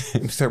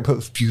 They're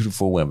both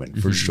beautiful women,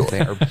 for sure. They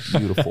are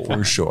beautiful.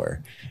 For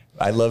sure.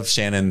 I love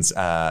Shannon's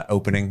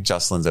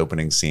Jocelyn's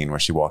opening scene where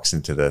she walks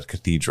into the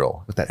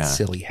cathedral. With that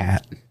silly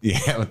hat.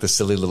 Yeah, with the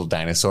silly little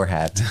dinosaur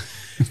hat.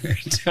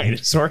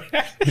 Dinosaur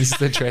hat. It's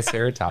the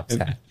Triceratops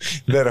hat.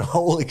 That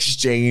whole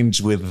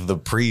exchange with the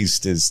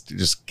priest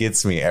just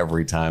gets me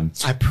every time.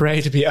 I pray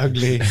to be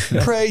ugly.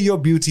 Pray your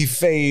beauty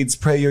fades.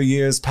 Pray your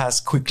years pass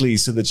quickly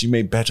so that you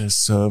may better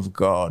serve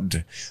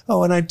God.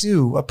 Oh, and I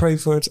do. I pray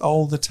for it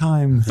all the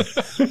time.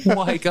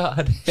 Why,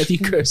 God, have you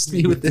cursed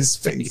me with this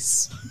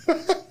face?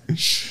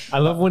 I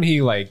love when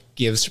he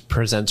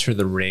presents her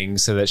the ring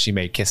so that she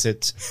may kiss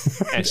it.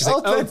 And she's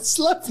like, oh, that's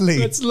lovely.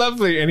 That's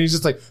lovely. And he's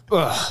just like,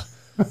 ugh,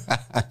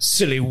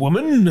 silly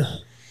woman.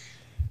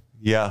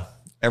 Yeah.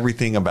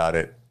 Everything about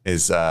it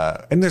is,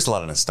 and there's a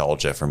lot of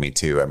nostalgia for me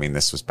too. I mean,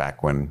 this was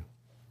back when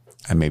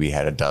I maybe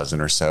had a dozen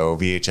or so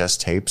VHS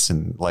tapes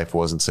and life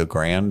wasn't so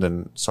grand.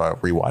 And so I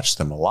rewatched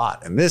them a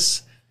lot. And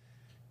this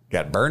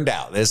got burned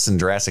out. This and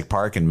Jurassic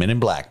Park and Men in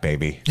Black,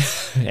 baby.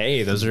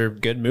 Hey, those are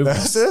good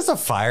movies. That's a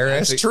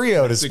fire-ass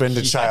trio to spend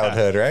a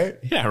childhood, right?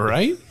 Yeah,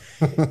 right?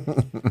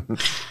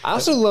 I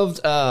also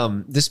loved,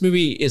 this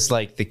movie is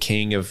like the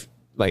king of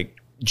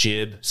like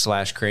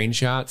jib/crane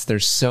shots.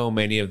 There's so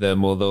many of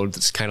them, although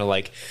it's kind of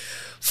like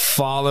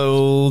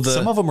follow the...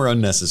 Some of them are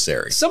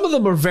unnecessary. Some of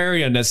them are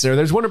very unnecessary.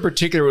 There's one in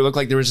particular where it looked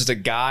like there was just a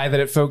guy that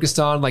it focused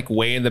on, like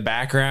way in the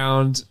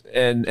background.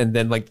 And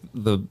then like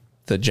the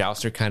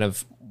jouster kind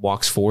of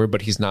walks forward,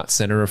 but he's not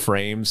center of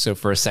frame. So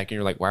for a second,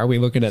 you're like, why are we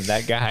looking at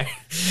that guy?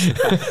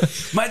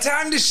 My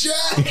time to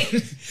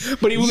shine.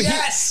 But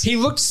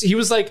he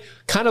was like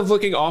kind of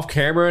looking off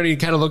camera, and he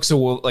kind of looks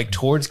like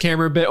towards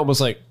camera a bit,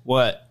 almost like,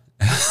 what?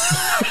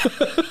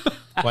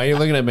 Why are you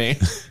looking at me?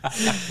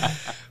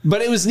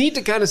 But it was neat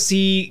to kind of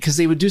see, because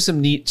they would do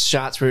some neat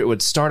shots where it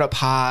would start up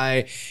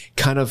high,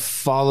 kind of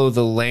follow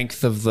the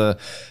length of the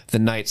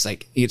knights.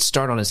 Like it'd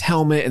start on his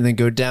helmet and then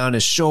go down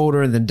his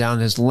shoulder and then down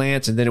his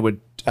lance, and then it would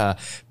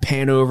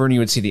pan over and you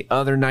would see the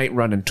other knight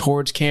running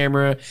towards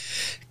camera.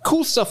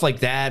 Cool stuff like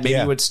that. Maybe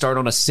it would start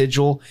on a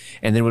sigil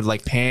and then would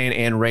like pan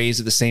and raise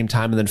at the same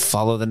time and then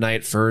follow the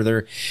knight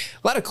further.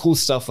 A lot of cool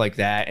stuff like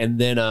that. And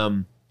then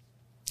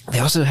they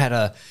also had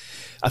a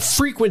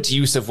frequent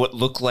use of what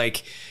looked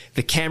like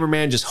the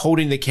cameraman just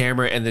holding the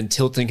camera and then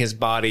tilting his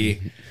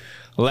body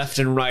left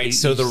and right.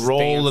 So the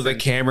roll of the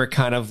camera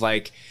kind of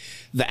like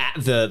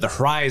the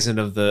horizon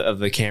of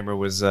the camera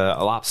was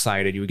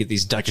lopsided. You would get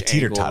these Dutch like a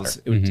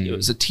teeter-totter. It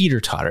was a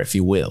teeter-totter, if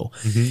you will.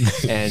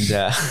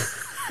 And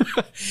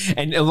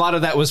and a lot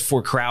of that was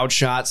for crowd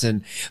shots,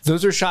 and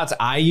those are shots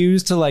I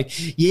use to like,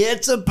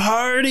 it's a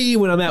party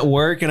when I'm at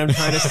work and I'm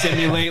trying to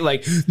simulate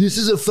like, this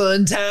is a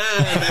fun time.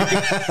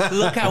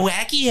 Look how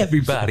wacky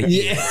everybody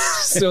is. Yeah.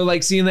 So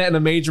like seeing that in a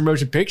major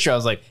motion picture, I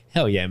was like,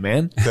 hell yeah,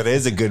 man. That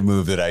is a good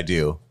move that I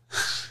do.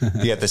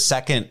 Yeah, the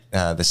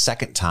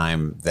second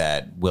time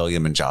that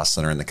William and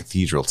Jocelyn are in the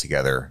cathedral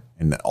together,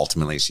 and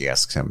ultimately she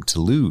asks him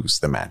to lose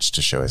the match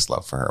to show his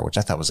love for her, which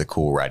I thought was a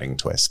cool writing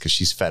twist because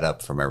she's fed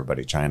up from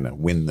everybody trying to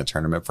win the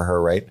tournament for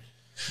her, right?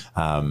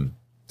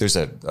 There's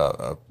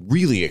a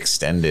really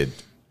extended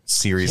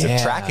series of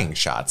tracking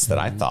shots that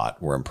I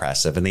thought were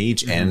impressive, and they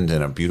each end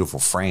in a beautiful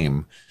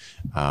frame.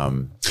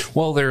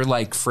 Well, they're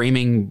like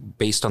framing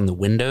based on the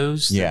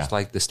windows. Yeah. There's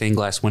like the stained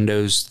glass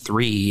windows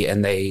 3,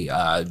 and they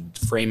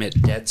frame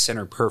it dead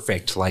center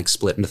perfect, like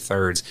split into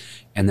thirds,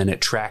 and then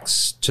it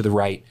tracks to the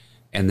right,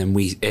 and then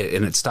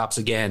it stops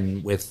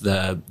again with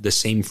the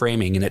same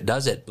framing, and it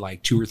does it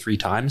like 2 or 3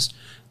 times,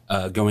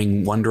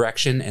 going one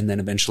direction, and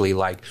then eventually,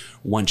 like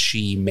once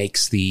she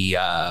makes the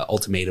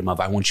ultimatum of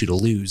 "I want you to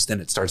lose,"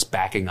 then it starts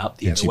backing up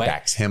the other way.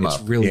 Backs him up.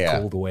 It's really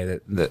cool the way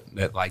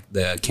that like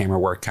the camera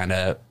work kind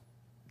of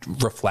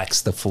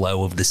reflects the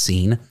flow of the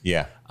scene.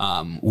 Yeah.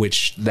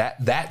 Which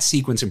that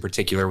sequence in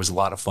particular was a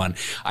lot of fun.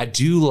 I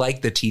do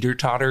like the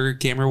teeter-totter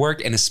camera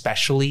work, and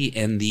especially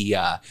in the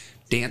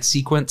dance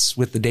sequence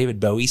with the David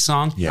Bowie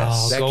song.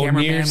 Yes. That Golden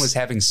cameraman Years. was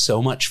having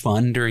so much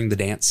fun during the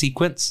dance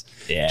sequence.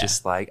 Yeah.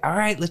 Just like, all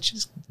right, let's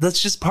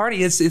just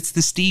party. It's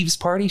the Steve's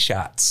party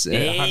shots.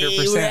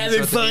 100%. We're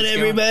having fun,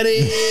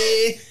 everybody.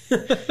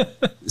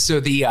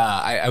 So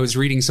I was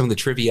reading some of the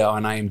trivia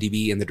on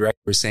IMDb, and the director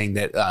was saying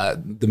that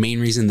the main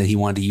reason that he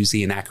wanted to use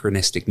the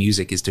anachronistic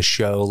music is to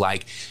show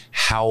like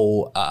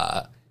how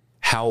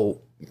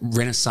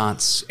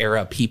Renaissance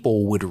era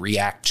people would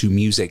react to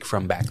music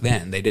from back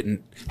then. They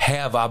didn't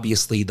have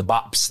obviously the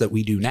bops that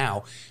we do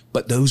now,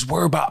 but those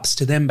were bops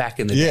to them back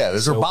in the day. Yeah,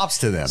 those are bops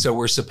to them. So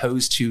we're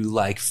supposed to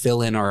like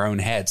fill in our own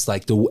heads,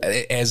 like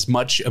as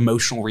much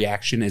emotional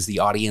reaction as the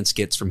audience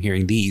gets from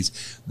hearing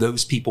these.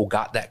 Those people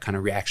got that kind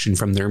of reaction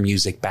from their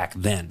music back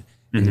then.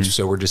 And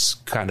so we're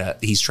just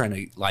he's trying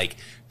to like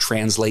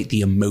translate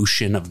the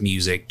emotion of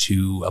music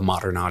to a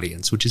modern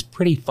audience, which is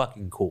pretty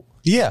fucking cool.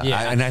 Yeah.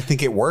 And I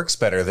think it works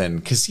better than,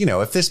 because,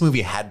 if this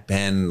movie had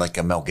been like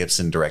a Mel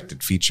Gibson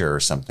directed feature or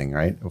something,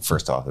 right? Well,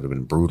 first off, it would have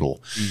been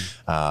brutal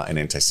and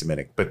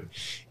anti-Semitic. But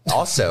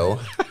also,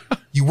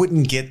 you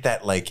wouldn't get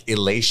that like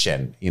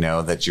elation,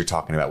 that you're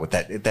talking about with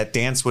that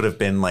dance would have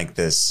been like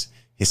this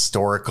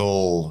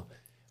historical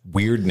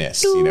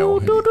weirdness, Yeah.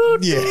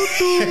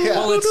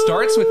 Well, it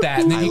starts with that,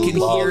 and then you can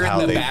hear in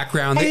the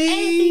background the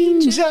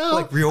angel.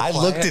 Like real quiet.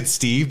 I looked at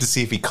Steve to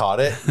see if he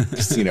caught it.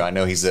 Just, I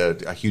know he's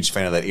a huge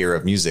fan of that era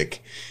of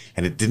music,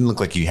 and it didn't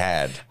look like he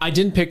had. I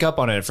didn't pick up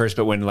on it at first,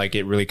 but when like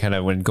it really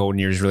when Golden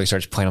Years really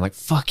starts playing, I'm like,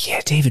 fuck yeah,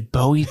 David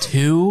Bowie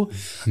too.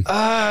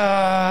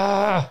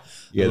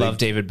 I love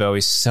David Bowie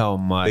so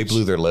much. They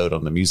blew their load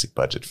on the music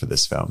budget for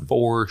this film.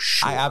 For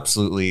sure.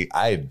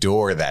 I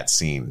adore that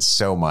scene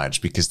so much,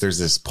 because there's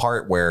this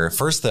part where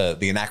first the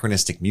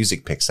anachronistic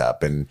music picks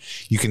up, and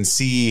you can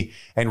see,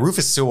 and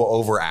Rufus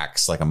Sewell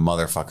overacts like a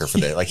motherfucker for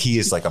that. Like he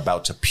is like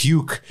about to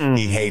puke.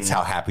 He hates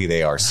how happy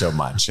they are so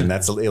much. And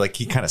that's like,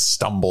 he kind of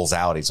stumbles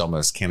out. He's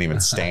almost can't even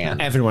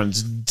stand.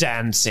 Everyone's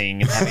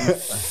dancing and having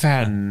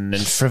fun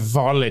and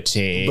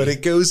frivolity. But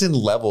it goes in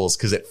levels,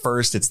 because at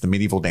first it's the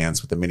medieval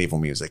dance with the medieval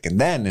music,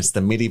 and then it's the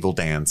medieval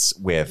dance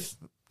with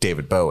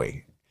David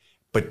Bowie.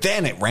 But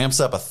then it ramps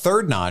up a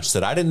third notch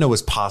that I didn't know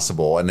was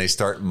possible, and they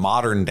start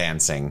modern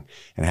dancing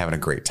and having a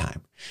great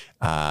time.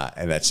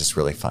 And that's just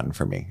really fun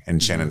for me.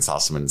 And Shannon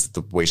Sossaman's,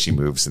 the way she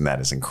moves in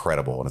that is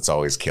incredible, and it's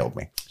always killed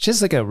me. She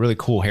has like a really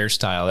cool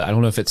hairstyle. I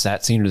don't know if it's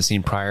that scene or the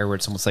scene prior where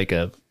it's almost like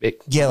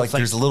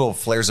there's little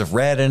flares of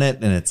red in it,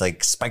 and it's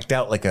like spiked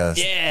out like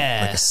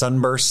a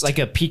sunburst, like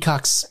a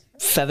peacock's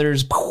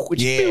feathers.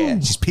 Yeah,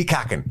 she's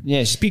peacocking. Yeah,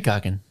 she's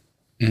peacocking.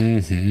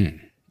 Mm-hmm.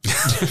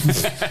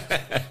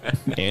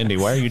 Andy,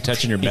 why are you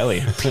touching your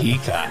belly?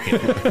 Peacocking.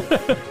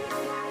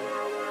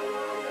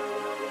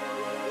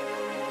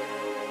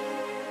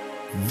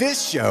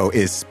 This show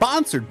is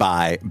sponsored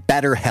by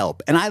BetterHelp,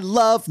 and I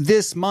love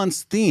this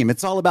month's theme.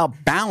 It's all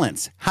about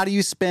balance. How do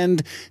you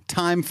spend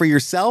time for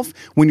yourself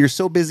when you're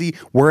so busy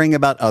worrying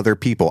about other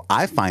people?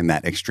 I find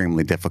that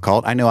extremely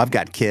difficult. I know I've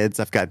got kids,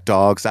 I've got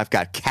dogs, I've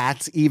got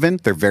cats even.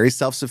 They're very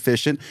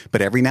self-sufficient,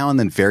 but every now and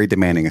then very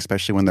demanding,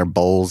 especially when their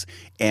bowl's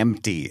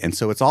empty. And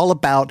so it's all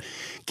about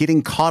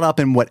getting caught up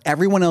in what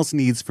everyone else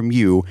needs from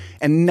you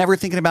and never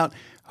thinking about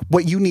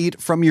what you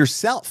need from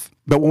yourself.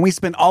 But when we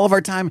spend all of our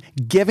time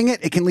giving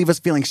it, it can leave us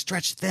feeling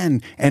stretched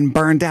thin and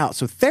burned out.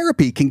 So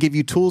therapy can give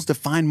you tools to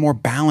find more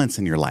balance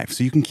in your life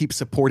so you can keep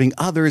supporting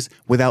others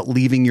without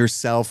leaving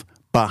yourself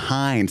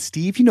behind.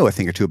 Steve, you know a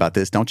thing or two about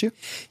this, don't you?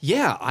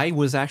 Yeah, I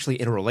was actually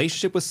in a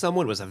relationship with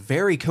someone. It was a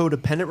very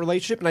codependent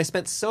relationship, and I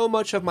spent so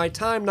much of my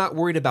time not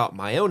worried about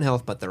my own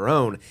health, but their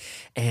own.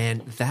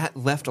 And that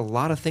left a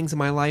lot of things in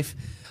my life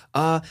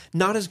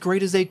not as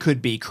great as they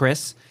could be,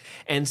 Chris.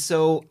 And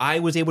so I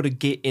was able to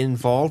get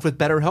involved with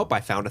BetterHelp.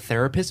 I found a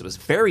therapist. It was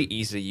very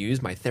easy to use.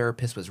 My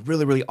therapist was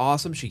really, really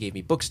awesome. She gave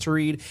me books to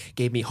read,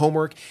 gave me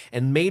homework,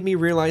 and made me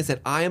realize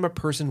that I am a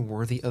person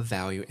worthy of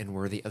value and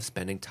worthy of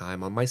spending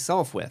time on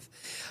myself with.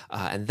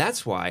 And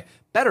that's why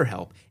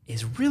BetterHelp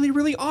is really,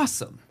 really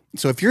awesome.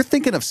 So if you're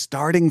thinking of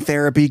starting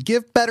therapy,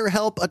 give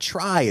BetterHelp a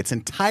try. It's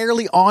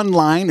entirely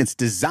online. It's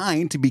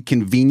designed to be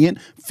convenient,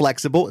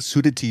 flexible,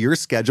 suited to your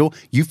schedule.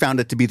 You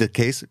found it to be the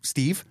case,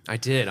 Steve? I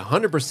did.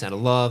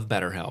 100% love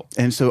BetterHelp.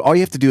 And so all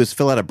you have to do is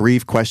fill out a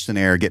brief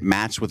questionnaire, get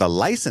matched with a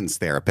licensed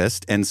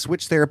therapist, and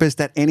switch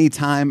therapist at any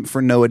time for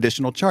no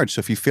additional charge. So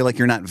if you feel like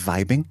you're not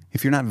vibing,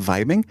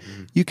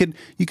 you could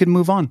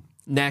move on.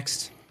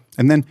 Next.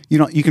 And then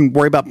you can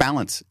worry about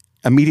balance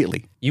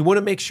immediately. You want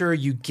to make sure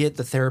you get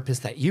the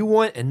therapist that you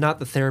want and not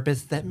the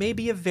therapist that may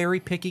be a very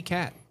picky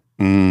cat.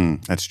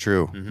 That's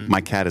true.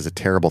 My cat is a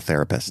terrible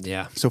therapist.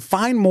 Yeah. So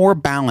find more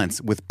balance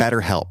with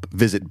BetterHelp.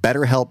 Visit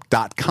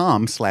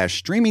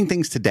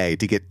BetterHelp.com/streamingthings today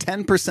to get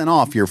 10%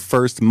 off your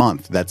first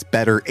month. That's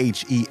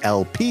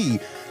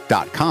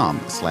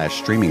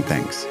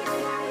BetterHelp.com/streamingthings.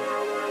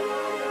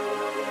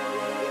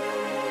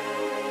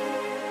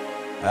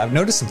 I've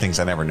noticed some things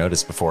I never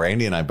noticed before.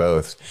 Andy and I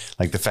both,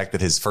 like the fact that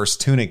his first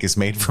tunic is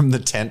made from the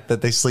tent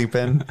that they sleep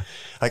in.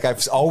 Like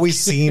I've always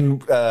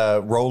seen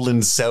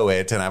Roland sew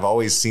it, and I've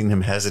always seen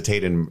him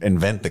hesitate and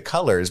invent the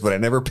colors, but I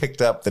never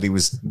picked up that he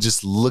was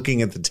just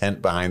looking at the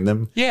tent behind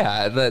them.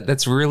 Yeah,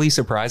 that's really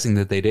surprising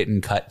that they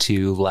didn't cut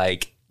to a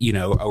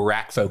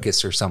rack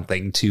focus or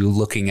something to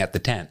looking at the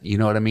tent. You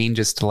know what I mean?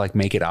 Just to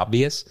make it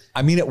obvious.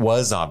 I mean, it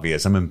was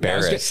obvious. I'm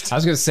embarrassed. I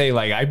was gonna say,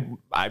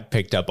 I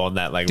picked up on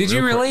that. Did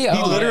you really?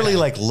 He literally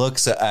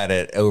looks at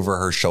it over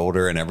her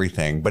shoulder and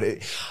everything, but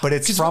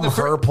it's from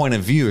her point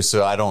of view.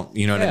 So I don't,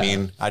 you know what I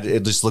mean? It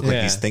just looked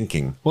like he's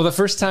thinking. Well, the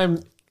first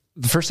time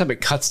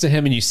it cuts to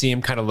him and you see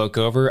him kind of look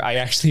over,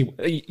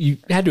 you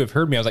had to have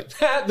heard me. I was like,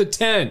 the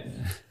tent.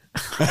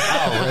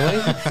 Oh,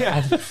 really?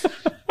 Yeah.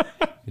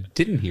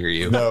 Didn't hear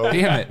you. No.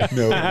 Damn it.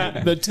 No.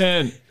 The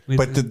tent.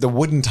 But the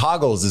wooden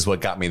toggles is what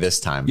got me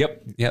this time.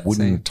 Yep.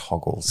 Wooden Same.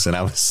 toggles. And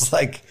I was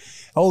like,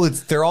 oh,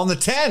 they're on the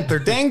tent. They're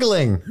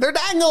dangling. They're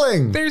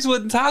dangling. There's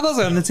wooden toggles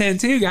on the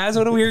tent too, guys.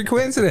 What a weird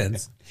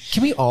coincidence.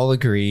 Can we all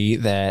agree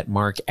that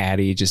Mark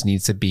Addy just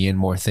needs to be in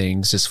more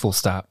things, just full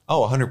stop?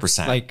 Oh,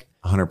 100%.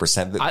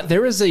 100%.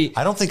 There was I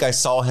don't think I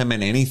saw him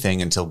in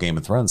anything until Game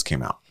of Thrones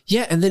came out.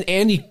 Yeah, and then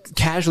Andy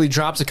casually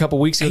drops a couple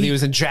weeks ago that he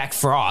was in Jack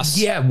Frost.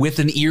 Yeah, with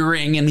an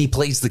earring, and he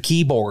plays the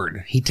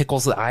keyboard. He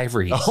tickles the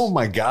ivories. Oh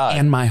my God.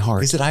 And my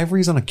heart. Is it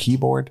ivories on a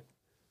keyboard?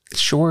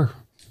 Sure.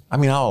 I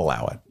mean, I'll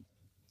allow it.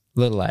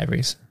 Little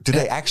ivories. Did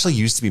they actually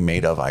used to be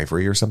made of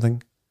ivory or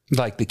something?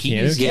 Like the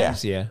keys? Yeah.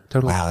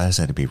 Totally. Wow, that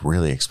had to be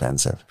really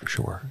expensive. For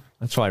sure.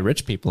 That's why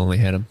rich people only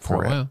had them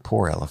for a while.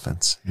 Poor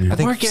elephants. Yeah. I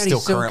think Mark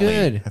Addy's so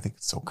good. I think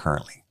it's still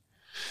currently.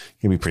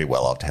 You'd be pretty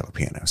well off to have a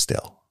piano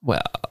still.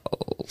 Well,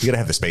 you got to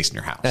have the space in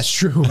your house. That's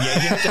true.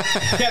 Yeah, you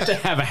have to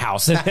have a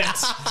house. And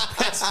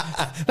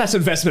that's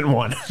investment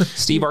one.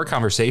 Steve, our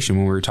conversation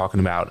when we were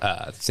talking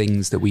about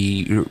skills that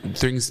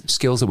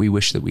we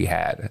wish that we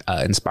had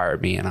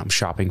inspired me, and I'm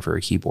shopping for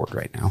a keyboard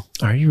right now.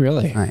 Are you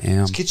really? I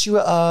am. Let's get you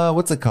a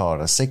what's it called?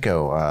 A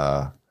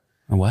Seiko.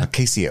 A what? A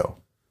Casio.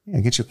 Yeah,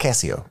 get you a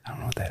Casio. I don't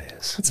know what that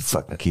is. It's a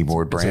fucking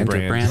keyboard brand.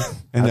 Brand?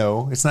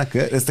 No, it's not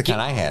good. It's the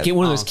kind I had. Get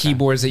one of those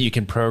keyboards that you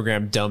can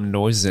program dumb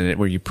noises in it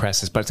where you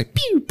press this button. It's like,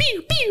 pew,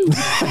 pew, pew.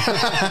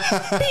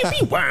 Pew,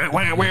 pew, wah,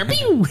 wah, wah,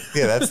 pew.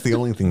 Yeah, that's the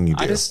only thing you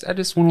do. I just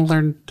want to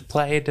learn to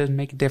play it to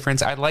make a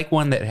difference. I'd like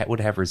one that would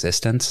have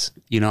resistance.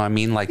 You know what I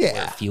mean? Where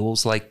it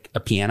feels like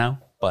a piano.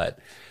 But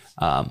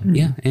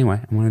anyway,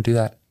 I'm going to do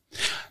that.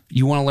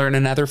 You want to learn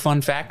another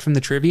fun fact from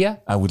the trivia?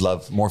 I would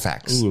love more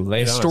facts. Ooh,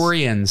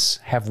 Historians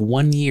have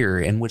 1 year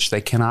in which they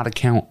cannot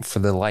account for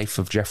the life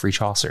of Geoffrey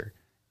Chaucer.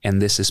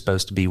 And this is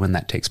supposed to be when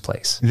that takes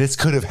place. This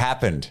could have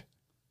happened.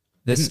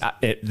 This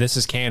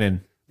is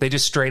canon. They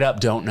just straight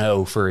up don't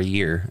know for a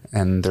year.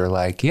 And they're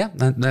like, yeah,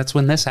 that's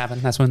when this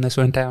happened. That's when this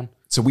went down.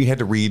 So we had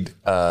to read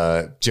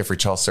Geoffrey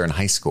Chaucer in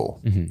high school.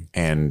 Mm-hmm.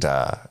 And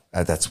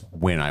that's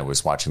when I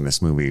was watching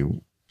this movie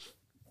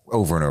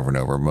over and over and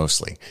over,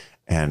 mostly.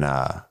 And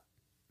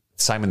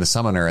Simon the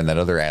Summoner and that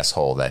other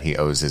asshole that he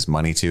owes his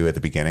money to at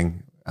the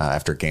beginning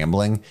after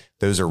gambling,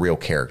 those are real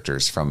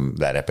characters from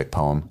that epic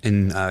poem.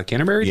 In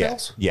Canterbury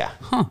Tales? Yeah.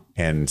 Huh.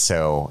 And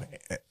so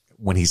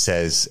when he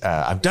says,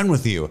 I'm done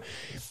with you,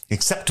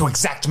 except to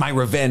exact my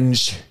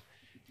revenge,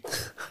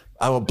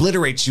 I will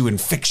obliterate you in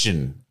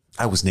fiction.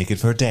 I was naked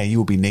for a day. You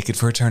will be naked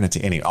for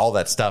eternity. Anyway, all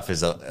that stuff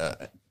is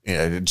a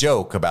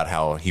joke about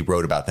how he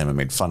wrote about them and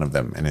made fun of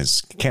them in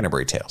his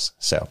Canterbury Tales.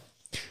 So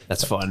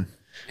That's fun.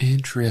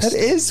 Interesting. that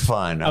is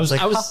fun. I was like,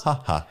 ha,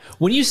 ha, ha.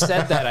 When you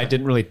said that, I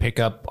didn't really pick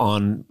up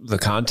on the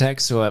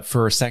context. So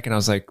for a second, I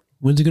was like,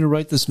 when's he going to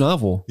write this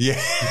novel?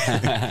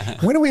 Yeah.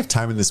 When do we have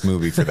time in this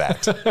movie for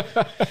that?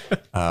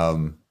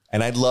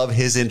 And I love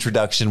his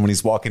introduction when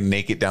he's walking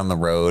naked down the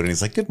road and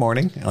he's like, good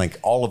morning. And like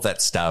all of that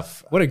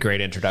stuff. What a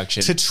great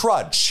introduction. To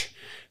trudge,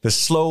 the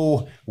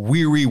slow,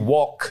 weary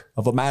walk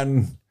of a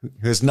man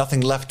who has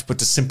nothing left but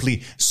to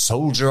simply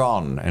soldier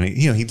on. And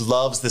he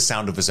loves the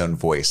sound of his own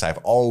voice. I've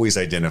always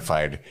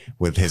identified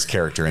with his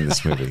character in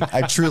this movie.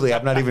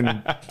 I'm not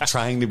even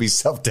trying to be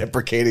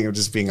self-deprecating. I'm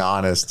just being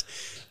honest.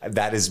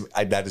 That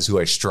is who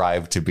I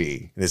strive to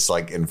be. It's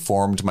like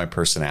informed my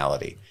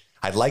personality.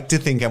 I'd like to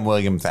think I'm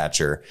William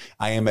Thatcher.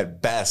 I am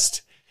at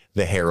best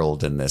the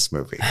Herald in this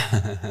movie.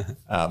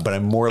 But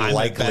I'm more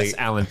likely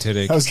Alan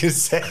Tudyk. I was going to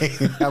say,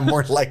 I'm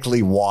more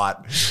likely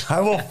Watt. I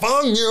will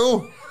fung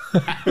you.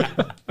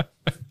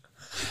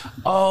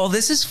 Oh,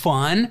 this is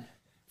fun.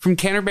 From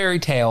Canterbury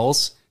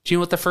Tales. Do you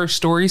know what the first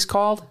story's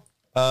called?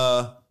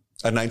 A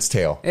Knight's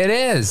Tale. It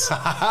is.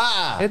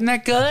 Isn't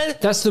that good?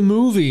 That's the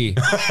movie.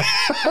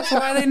 That's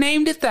why they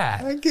named it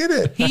that. I get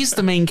it. He's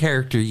the main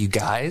character, you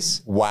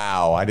guys.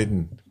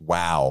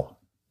 Wow.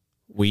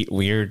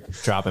 We're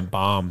dropping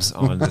bombs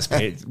on this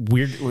page.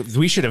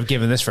 We should have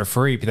given this for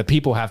free. The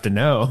people have to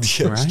know.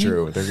 Yeah, that's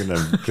true.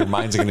 Their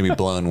minds are going to be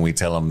blown when we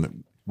tell them that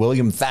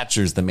William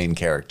Thatcher's the main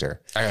character.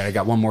 All right, I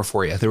got one more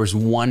for you. There was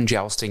one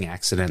jousting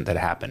accident that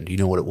happened. Do you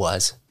know what it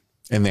was?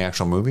 In the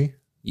actual movie?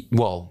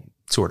 Well,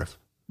 sort of.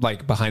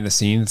 Like behind the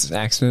scenes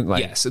accident?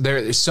 Like, Yes,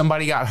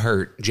 somebody got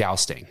hurt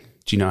jousting.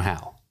 Do you know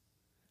how?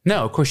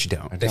 No, of course you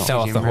don't. they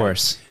fell off the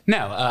horse.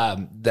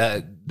 No,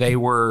 they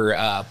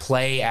were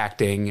play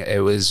acting.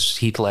 It was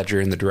Heath Ledger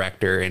and the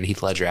director, and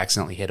Heath Ledger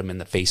accidentally hit him in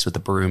the face with a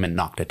broom and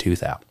knocked a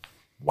tooth out.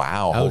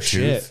 Wow. Oh,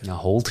 shit. A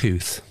whole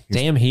tooth.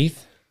 Damn,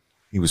 Heath.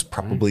 He was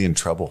probably in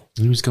trouble.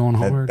 He was going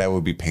hard. That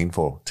would be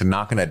painful. To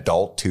knock an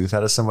adult tooth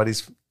out of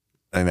somebody's,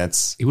 and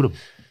that's... He would have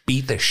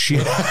beat the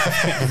shit out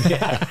of him.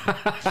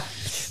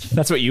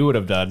 That's what you would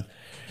have done.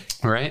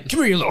 All right.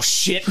 Come here, you little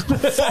shit.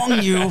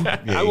 Fung you.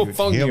 Yeah, I will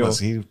fung you.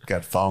 He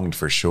got fonged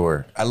for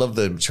sure. I love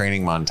the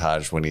training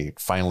montage when he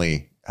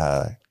finally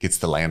gets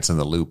the lance in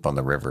the loop on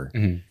the river.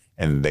 Mm-hmm.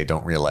 And they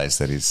don't realize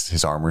that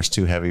his armor's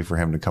too heavy for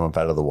him to come up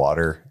out of the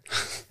water.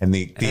 And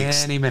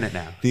any minute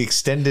now. The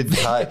extended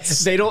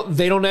cuts. They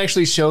don't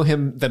actually show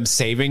them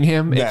saving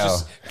him. No. It's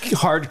just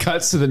hard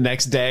cuts to the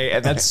next day.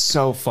 And that's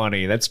so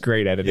funny. That's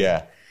great editing.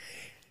 Yeah.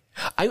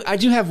 I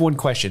do have one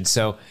question.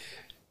 So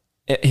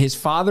his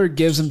father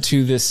gives him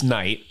to this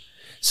knight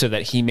so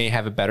that he may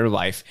have a better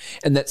life.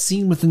 And that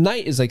scene with the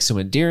knight is like so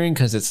endearing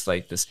because it's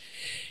like this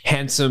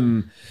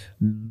handsome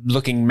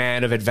looking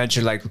man of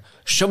adventure. Like,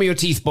 show me your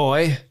teeth,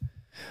 boy.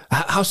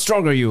 How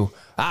strong are you?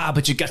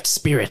 But you got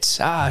spirit.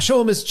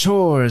 Show him his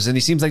chores. And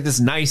he seems like this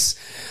nice,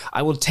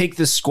 I will take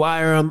this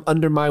squire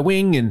under my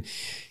wing and,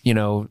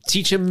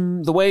 teach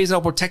him the ways and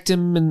I'll protect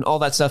him and all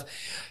that stuff.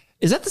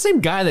 Is that the same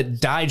guy that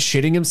died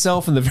shitting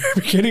himself in the very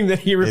beginning that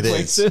he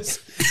replaces?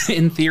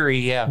 In theory,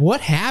 yeah.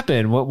 What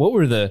happened? What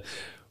were the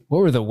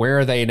where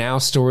are they now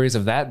stories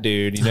of that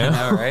dude?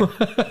 All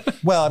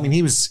right. Well, I mean,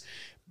 he was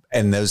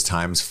in those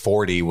times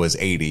 40 was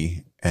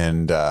 80,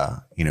 and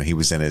he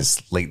was in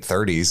his late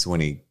 30s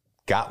when he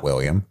got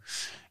William.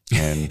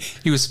 And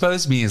he was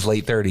supposed to be in his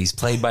late 30s,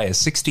 played by a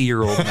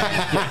 60-year-old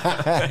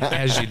man,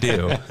 as you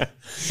do.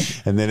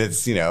 And then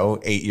it's,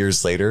 8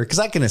 years later, because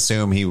I can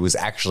assume he was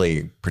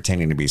actually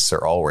pretending to be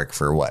Sir Ulrich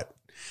for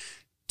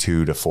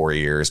 2 to 4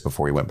 years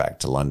before he went back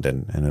to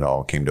London and it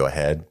all came to a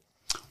head.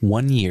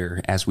 1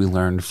 year, as we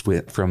learned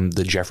from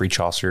the Geoffrey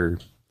Chaucer.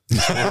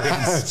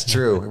 That's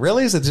true.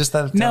 Really? Is it just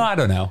that? No, I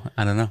don't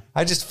know.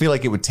 I just feel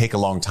like it would take a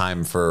long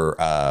time for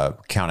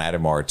Count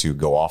Adhemar to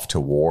go off to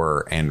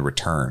war and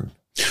return.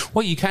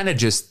 Well, you kind of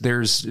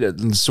there's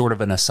sort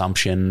of an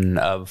assumption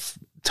of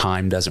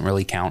time doesn't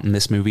really count in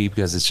this movie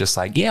because it's just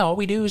like, all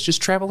we do is just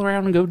travel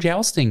around and go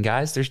jousting,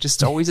 guys. There's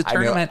just always a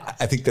tournament.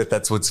 I think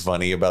that's what's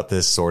funny about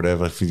this, sort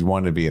of, if you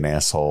want to be an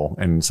asshole,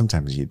 and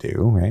sometimes you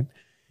do, right?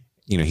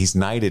 He's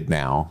knighted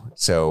now.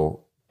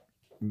 So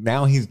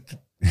now he's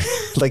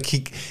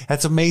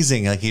that's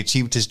amazing. Like, he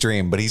achieved his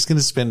dream, but he's going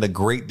to spend a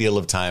great deal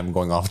of time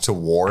going off to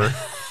war.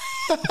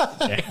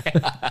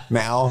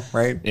 Now,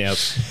 right? Yep.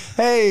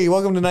 Hey,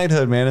 welcome to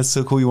knighthood, man. It's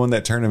so cool you won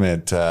that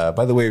tournament.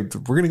 By the way, we're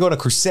going to go on a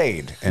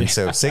crusade. And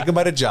so say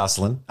goodbye to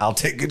Jocelyn. I'll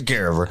take good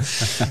care of her.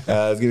 It's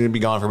going to be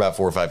gone for about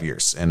 4 or 5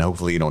 years. And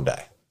hopefully you don't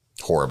die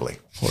horribly.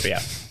 Well, yeah.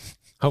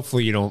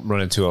 Hopefully you don't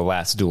run into a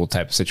last duel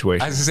type of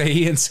situation. I was going to say,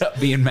 he ends up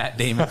being Matt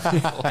Damon.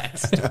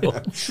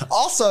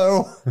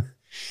 Also,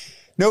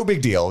 no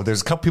big deal.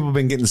 There's a couple people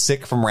been getting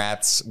sick from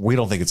rats. We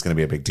don't think it's going to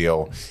be a big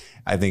deal.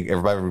 I think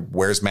everybody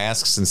wears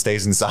masks and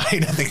stays inside.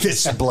 I think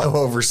this should blow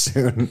over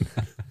soon.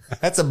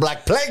 That's a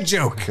Black Plague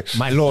joke.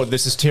 My lord,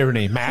 this is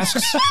tyranny.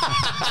 Masks?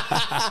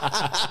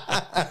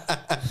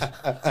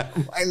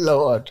 My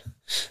lord.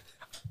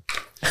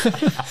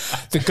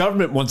 The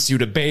government wants you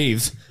to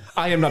bathe.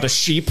 I am not a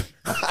sheep.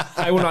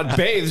 I will not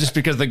bathe just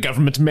because the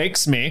government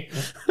makes me.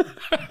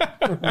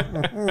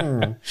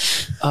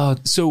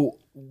 So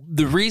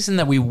the reason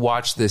that we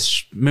watched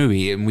this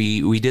movie, and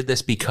we did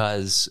this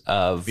because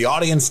of The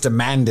audience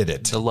demanded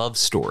it. the love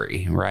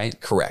story, right?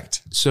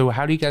 Correct. So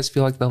how do you guys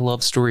feel like the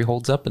love story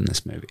holds up in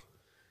this movie?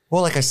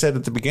 Well, like I said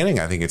at the beginning,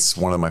 I think it's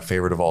one of my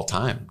favorite of all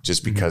time,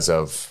 just because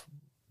of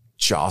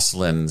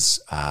Jocelyn's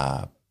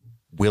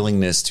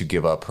willingness to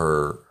give up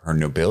her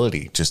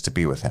nobility just to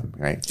be with him,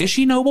 right? Is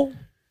she noble?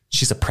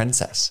 She's a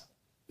princess.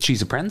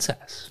 She's a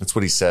princess. That's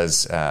what he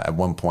says at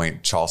one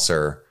point.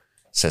 Chaucer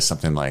says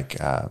something like,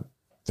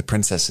 the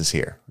princess is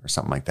here, or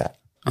something like that.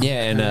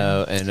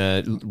 Yeah,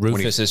 and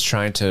Rufus is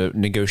trying to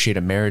negotiate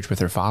a marriage with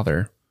her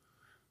father.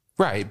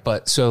 Right,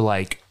 but so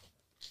like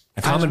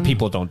Common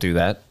people don't do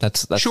that.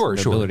 That's Sure, a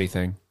sure. nobility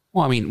thing.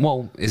 well, I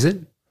mean, is it?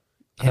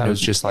 I thought it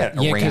was just like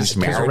Yeah, arranged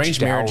marriage.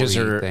 Arranged marriages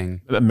dowry are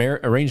thing.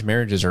 arranged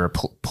marriages are a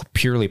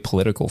purely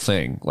political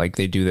thing. Like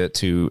they do that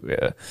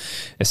to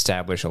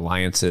establish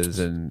alliances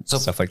and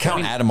stuff like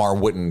Count that. Adamar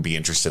wouldn't be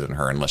interested in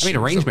her unless I mean, she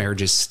was arranged a-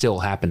 marriages still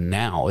happen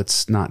now.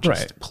 It's not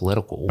just Right.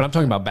 political. But I'm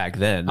talking about back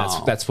then.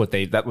 That's what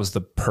that was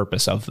the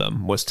purpose of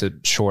them, was to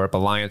shore up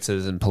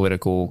alliances and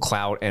political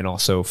clout and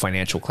also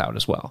financial clout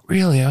as well.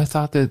 Really, I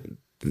thought that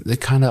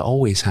it kind of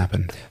always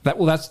happened.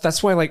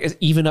 That's why, like,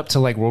 even up to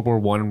like World War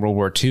I and World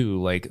War II,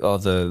 like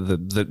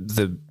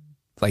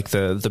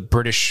the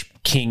British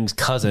king's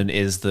cousin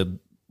is the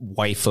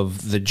wife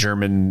of the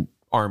German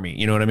army.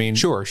 You know what I mean?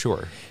 Sure.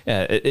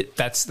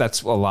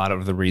 That's a lot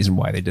of the reason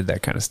why they did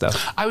that kind of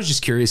stuff. I was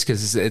just curious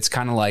because it's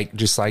kind of like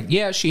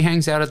yeah, she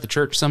hangs out at the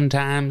church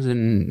sometimes,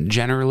 and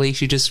generally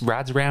she just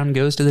rides around and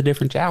goes to the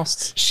different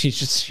jousts. She's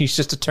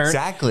just a turn.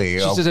 Exactly.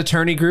 She's just a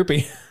tourney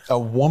groupie. A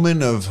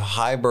woman of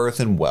high birth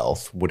and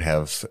wealth would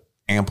have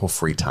ample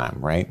free time,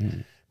 right?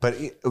 But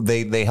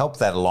they help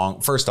that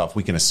along. First off,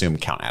 we can assume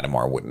Count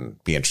Adamar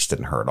wouldn't be interested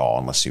in her at all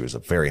unless she was a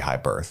very high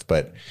birth.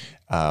 But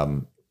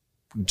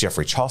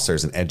Geoffrey Chaucer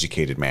is an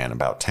educated man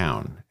about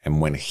town.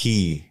 And when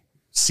he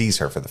sees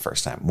her for the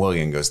first time,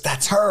 William goes,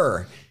 "That's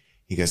her."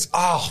 He goes,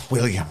 "Oh,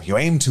 William, you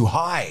aim too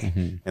high."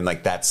 And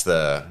like, that's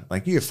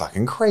you're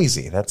fucking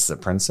crazy. That's the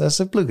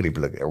princess of Bloogity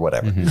Bloogity or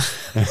whatever.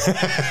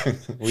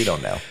 We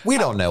don't know. We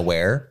don't know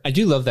where. I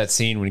do love that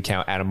scene when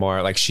Count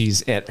Adamar, like,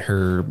 she's at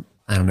her,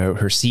 I don't know,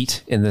 her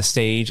seat in the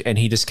stage, and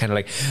he just kind of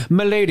like,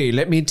 "My lady,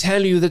 let me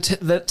tell you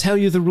tell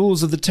you the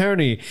rules of the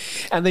tourney."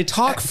 And they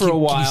talk for a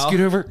while. Can you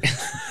scoot over?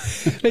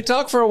 They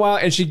talk for a while,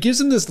 and she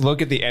gives him this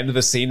look at the end of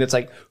the scene that's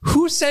like,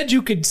 "Who said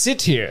you could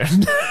sit here?"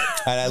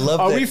 And I love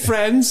Are that we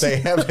friends? They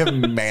have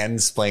him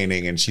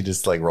mansplaining, and she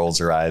just like rolls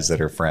her eyes at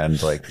her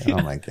friend, like,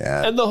 "Oh my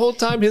god!" And the whole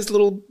time, his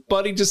little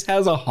buddy just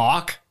has a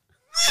hawk.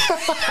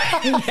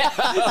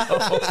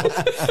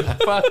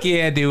 Fuck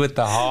yeah, dude, with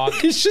the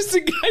hawk. It's just a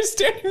guy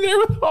standing there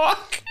with a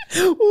hawk.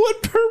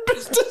 What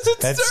purpose does it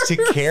That's serve?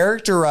 to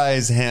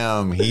characterize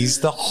him. He's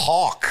the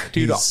hawk,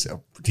 dude.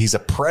 He's a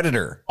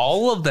predator.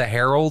 All of the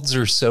heralds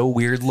are so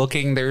weird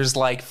looking. There's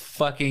like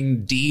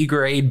fucking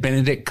D-grade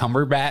Benedict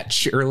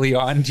Cumberbatch early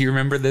on. Do you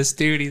remember this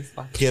dude? He's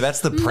like, Yeah, that's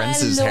the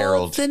Prince's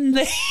herald.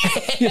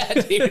 yeah,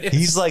 dude.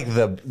 He's like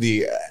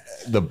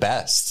the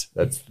best.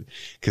 That's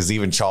because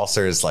even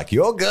Chaucer is like,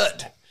 "You're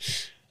good,"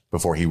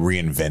 before he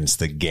reinvents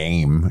the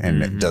game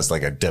and does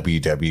like a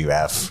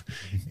WWF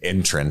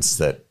entrance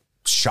that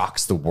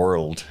shocks the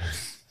world.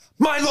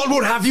 My lord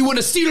will have you in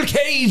a steel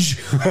cage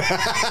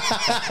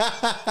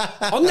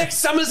on next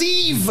summer's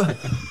eve.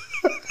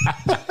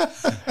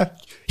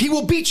 He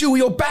will beat you.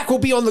 Your back will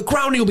be on the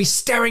ground. You'll be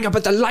staring up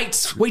at the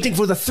lights, waiting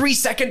for the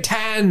 3-second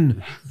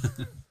tan.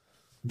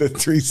 The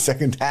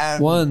 3-second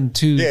hand. 1,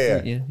 2, Yeah,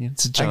 3. yeah. Yeah.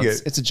 get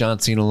it. It's a John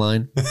Cena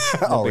line.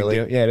 Oh, really?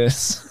 Deal. Yeah, it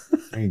is.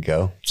 There you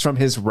go. It's from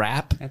his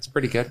rap. That's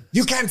pretty good.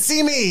 You can't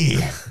see me.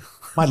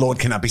 My lord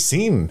cannot be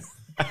seen.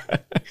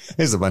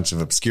 There's a bunch of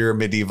obscure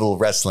medieval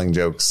wrestling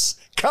jokes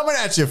coming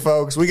at you,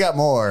 folks. We got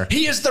more.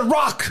 He is the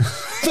Rock,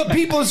 the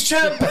people's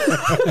champ.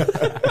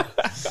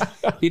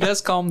 He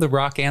does call him the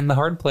Rock and the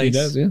Hard Place.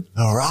 yeah.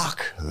 The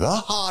Rock, the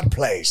hard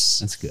place.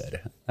 That's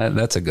good.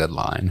 That's a good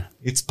line.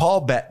 It's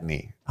Paul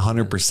Bettany,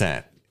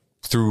 100%.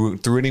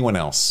 Through anyone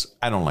else,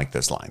 I don't like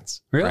those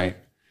lines. Really? Right?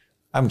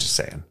 I'm just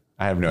saying.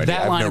 I have no idea. That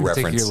I have line no in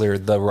reference. particular,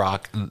 the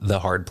Rock, the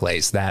Hard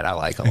Place, that I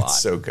like a lot.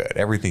 It's so good.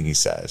 Everything he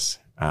says.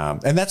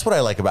 And that's what I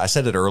like about, I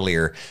said it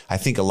earlier. I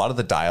think a lot of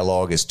the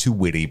dialogue is too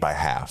witty by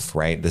half,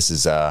 right? This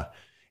is,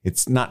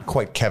 it's not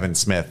quite Kevin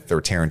Smith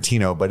or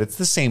Tarantino, but it's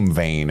the same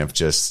vein of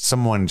just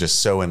someone just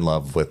so in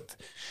love with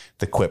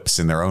the quips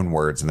in their own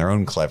words and their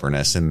own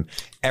cleverness. And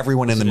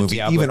everyone in the movie,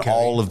 Diablo even Cody?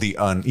 all of the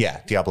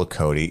Diablo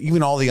Cody,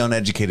 even all the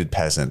uneducated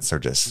peasants are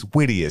just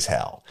witty as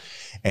hell.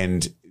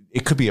 And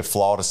it could be a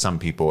flaw to some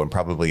people and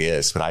probably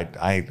is, but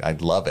I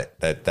love it.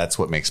 That's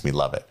what makes me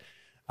love it.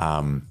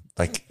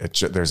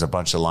 There's a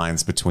bunch of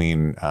lines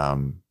between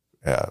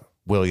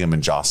William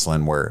and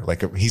Jocelyn where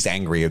like he's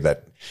angry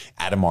that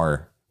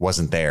Adamar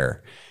wasn't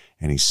there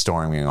and he's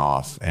storming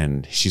off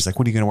and she's like,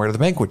 what are you going to wear to the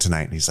banquet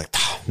tonight? And he's like,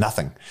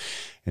 nothing.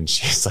 And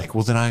she's like,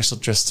 well, then I shall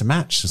dress to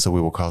match. And so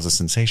we will cause a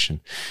sensation.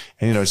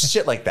 And, you know,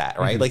 shit like that,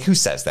 right? Like, who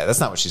says that? That's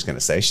not what she's going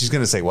to say. She's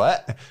going to say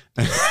what?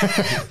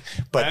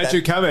 But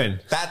you coming?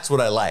 That's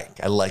what I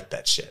like. I like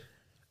that shit.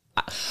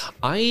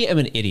 I am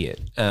an idiot.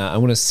 I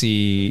want to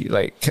see,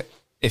 like,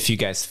 if you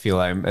guys feel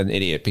I'm an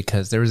idiot,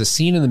 because there was a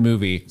scene in the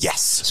movie.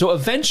 Yes. So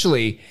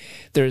eventually,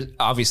 there's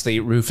obviously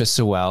Rufus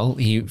Sewell.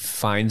 He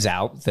finds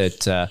out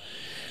that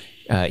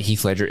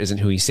Heath Ledger isn't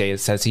who he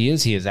says he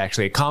is. He is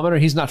actually a commoner.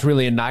 He's not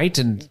really a knight,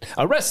 and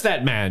arrest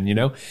that man, you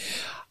know?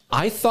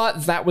 I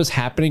thought that was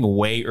happening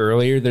way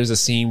earlier. There's a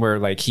scene where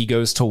like he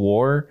goes to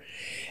war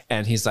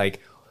and he's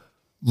like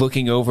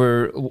looking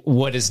over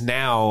what is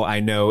now, I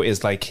know,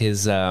 is like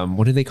his,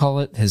 what do they call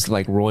it? His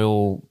like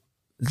royal,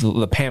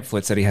 the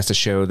pamphlets that he has to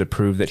show to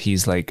prove that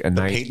he's like a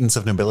knight. Patents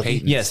of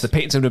nobility. Yes, the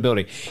patents of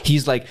nobility.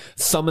 He's like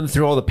thumbing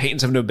through all the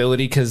patents of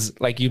nobility because,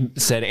 like you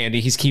said,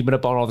 Andy, he's keeping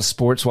up on all the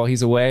sports while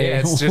he's away. Yeah,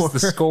 it's just the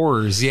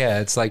scores.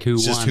 Yeah, it's like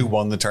It's just who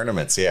won the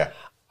tournaments. Yeah.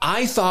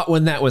 I thought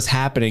when that was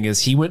happening is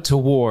he went to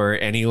war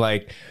and he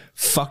like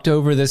fucked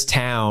over this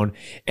town,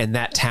 and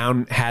that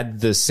town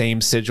had the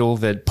same sigil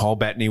that Paul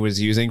Bettany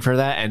was using for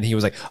that, and he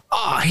was like,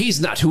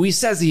 he's not who he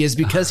says he is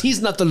because he's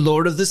not the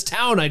lord of this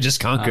town I just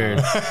conquered.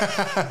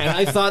 And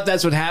I thought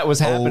that's what was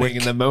happening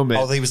in the moment.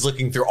 Oh, he was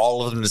looking through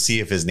all of them to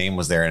see if his name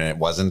was there and it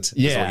wasn't.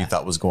 Yeah. Is what you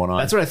thought was going on.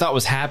 That's what I thought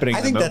was happening.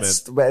 I think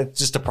that's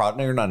just a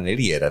product. You're not an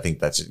idiot. I think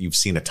that's, you've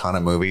seen a ton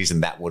of movies,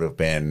 and that would have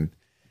been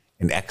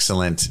an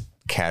excellent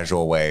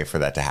casual way for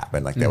that to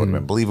happen. Like that would have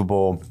been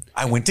believable.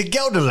 I went to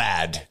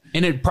Gelderland.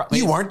 And it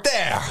You weren't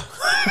there.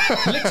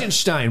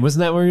 Liechtenstein,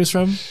 wasn't that where he was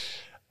from?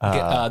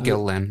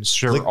 Gelderland.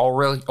 Sure.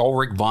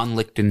 Ulrich von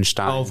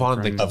Liechtenstein. Oh, von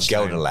from-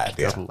 Liechtenstein. Of Gelderland,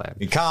 yeah. Gelderland.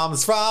 He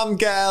comes from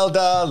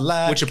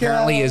Gelderland. Which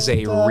apparently is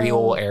a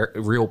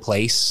real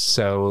place.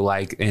 So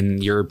like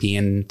in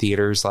European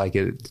theaters, like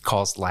it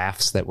caused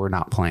laughs that were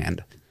not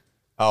planned.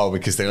 Oh,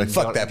 because they're like,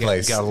 fuck that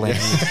place. Gelderland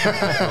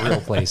is a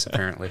real place,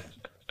 apparently.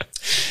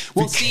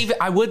 Well, Steve,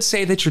 I would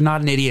say that you're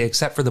not an idiot,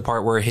 except for the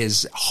part where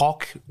his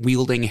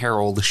hawk-wielding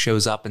herald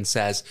shows up and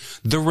says,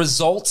 the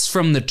results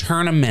from the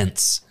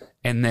tournaments.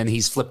 And then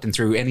he's flipping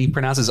through, and he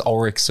pronounces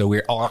Ulrich so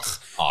weird.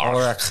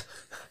 Ulrich.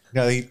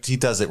 No, he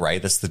does it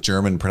right. That's the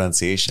German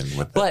pronunciation.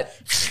 But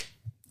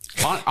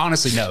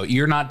honestly, no,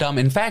 you're not dumb.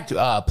 In fact,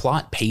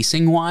 plot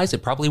pacing-wise,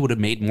 it probably would have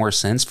made more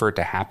sense for it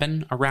to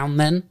happen around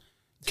then.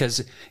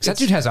 Because that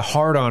dude has a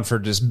hard on for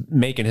just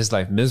making his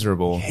life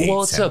miserable.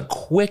 Well, it's a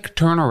quick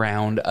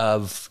turnaround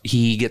of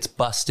he gets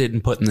busted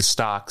and put in the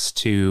stocks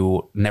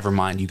to never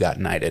mind, you got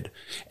knighted.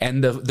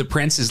 And the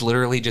prince is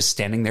literally just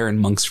standing there in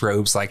monk's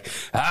robes like,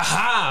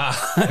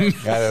 aha!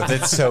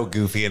 That's so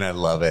goofy and I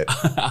love it.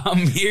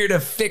 I'm here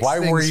to fix Why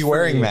were things you for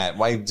wearing you. that?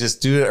 Why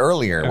just do it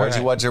earlier? Why'd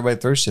you watch everybody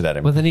throw shit at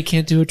him? Well, then he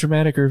can't do a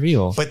dramatic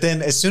reveal. But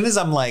then as soon as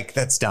I'm like,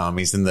 that's dumb.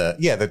 He's in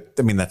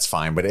that's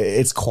fine, but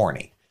it's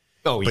corny.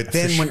 Oh, yeah, but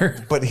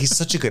then but he's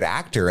such a good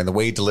actor and the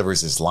way he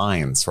delivers his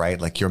lines,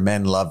 right? Like, your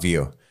men love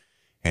you.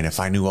 And if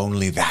I knew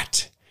only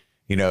that,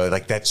 you know,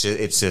 like that's just,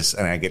 it's just,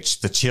 and I get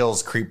the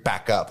chills creep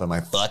back up. I'm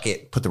like, fuck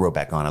it. Put the robe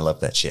back on. I love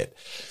that shit.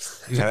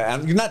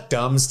 You're not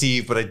dumb,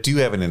 Steve, but I do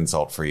have an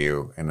insult for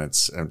you. And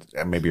it's,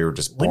 maybe you're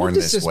just born when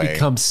did this this way.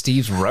 become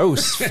Steve's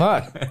roast?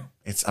 Fuck.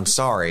 I'm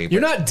sorry.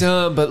 You're not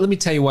dumb, but let me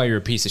tell you why you're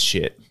a piece of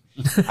shit.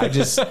 I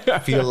just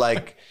feel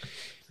like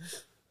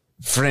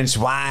French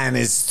wine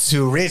is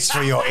too rich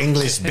for your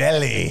English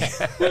belly.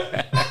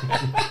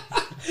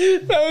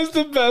 That was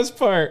the best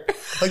part.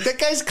 Like, that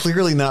guy's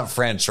clearly not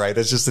French, right?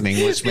 That's just an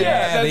Englishman.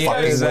 Yeah, the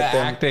fucking with them.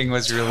 acting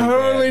was really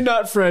Totally bad.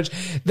 not French.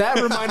 That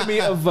reminded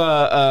me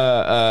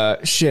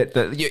of shit.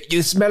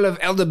 You smell of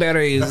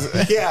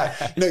elderberries.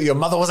 Yeah. No, your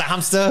mother was a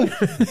hamster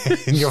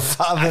and your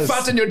father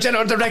Fought in your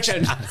general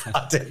direction.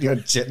 fought in your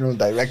general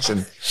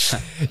direction.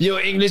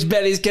 Your English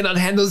bellies cannot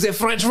handle the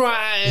French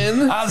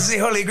wine. How's the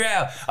Holy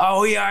Grail?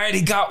 Oh, we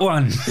already got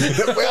one.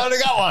 We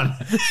already got one.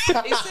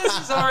 He says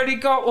he's already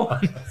got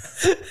one.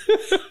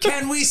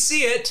 Can we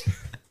see it?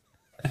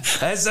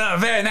 That's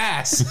very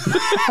nice.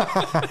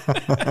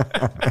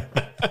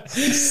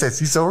 He says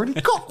he's already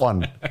got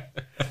one.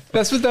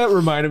 That's what that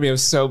reminded me of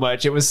so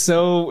much. It was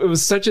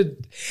such a,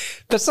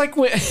 that's like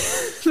when,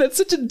 that's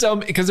such a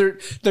dumb, because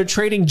they're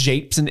trading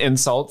japes and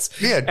insults.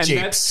 Yeah, and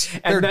japes.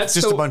 They're They're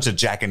just a bunch of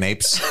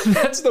jackanapes.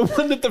 That's the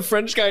one that the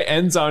French guy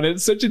ends on.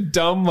 It's such a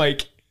dumb,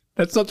 like,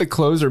 that's not the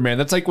closer, man.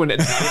 That's like when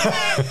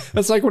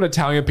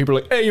Italian people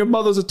are like, hey, your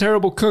mother's a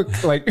terrible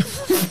cook. Like,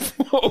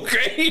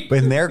 okay. But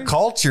in their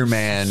culture,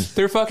 man.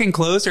 Their fucking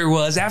closer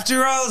was,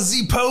 after all,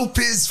 the Pope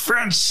is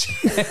French.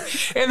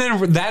 And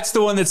then that's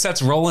the one that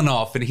sets rolling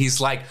off. And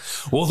he's like,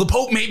 well, the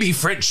Pope may be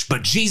French,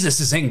 but Jesus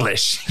is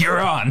English. You're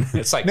on.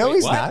 It's like, No, wait,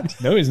 he's what?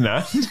 not. No, he's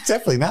not.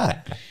 Definitely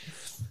not.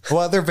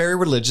 Well, they're very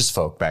religious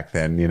folk back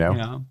then, you know.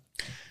 Yeah.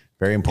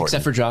 Very important.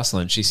 Except for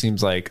Jocelyn. She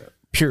seems like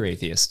pure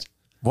atheist.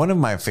 One of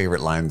my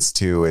favorite lines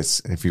too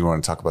is, if you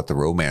want to talk about the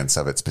romance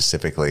of it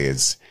specifically,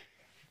 is,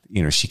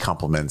 you know, she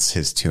compliments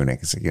his tunic.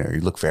 It's like, you know,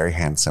 you look very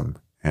handsome.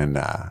 And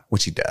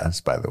which he does,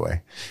 by the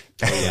way.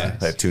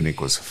 That tunic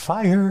was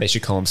fire. They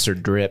should call him Sir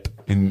Drip.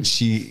 And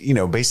she, you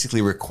know,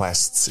 basically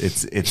requests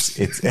it's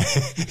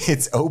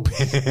open.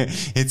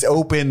 It's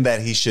open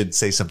that he should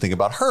say something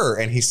about her.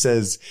 And he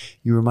says,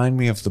 "You remind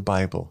me of the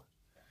Bible."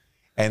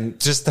 And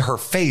just her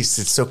face,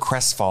 it's so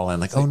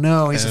crestfallen. Like, oh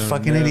no, he's a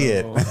fucking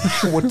idiot.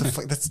 What the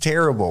fuck? That's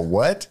terrible.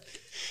 What?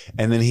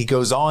 And then he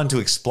goes on to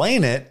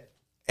explain it.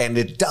 And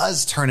it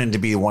does turn into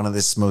be one of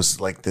this most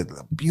like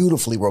the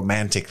beautifully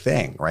romantic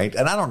thing, right?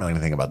 And I don't know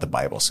anything about the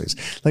Bible, so it's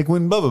like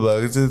when blah blah blah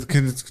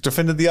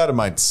defended the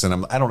Edomites,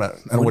 and I don't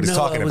know what he's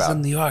talking about.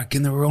 In the ark,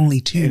 and there were only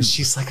 2. And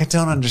she's like, I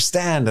don't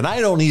understand, and I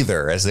don't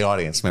either, as the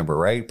audience member,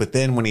 right? But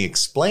then when he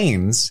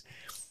explains,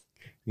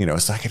 you know,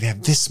 it's like I could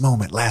have this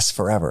moment last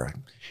forever.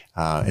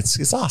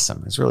 It's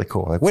awesome. It's really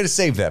cool. Like, way to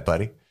save that,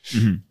 buddy.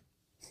 Mm-hmm.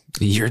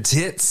 Your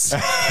tits.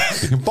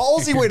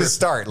 Ballsy way to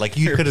start. Like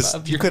you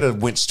could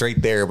have went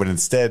straight there, but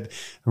instead it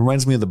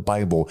reminds me of the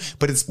Bible.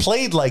 But it's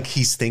played like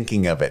he's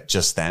thinking of it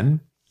just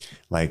then.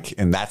 Like,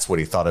 and that's what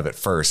he thought of at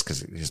first, because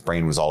his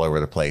brain was all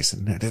over the place.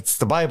 And it's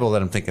the Bible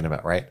that I'm thinking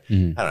about, right?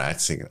 Mm-hmm. I don't know.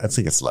 I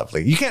think it's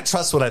lovely. You can't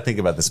trust what I think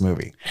about this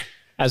movie.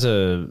 As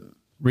a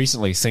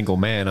recently single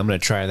man, I'm going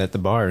to try that at the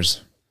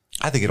bars.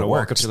 I think it'll walk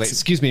work. up to like,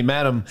 excuse me,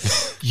 madam,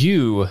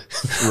 you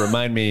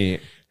remind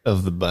me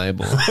of the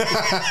Bible.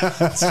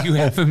 So you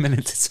have a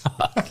minute to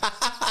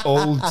talk.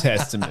 Old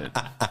Testament.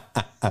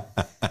 How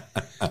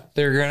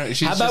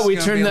about we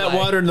turn that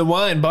water into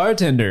wine,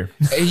 bartender?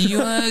 You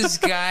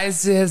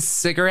guys has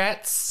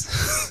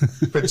cigarettes?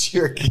 But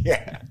you're,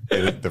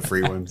 the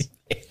free ones.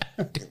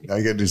 Now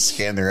you got to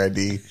scan their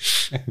ID.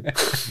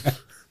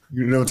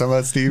 You know what I'm talking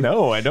about, Steve?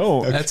 No, I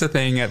don't. That's a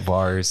thing at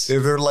bars.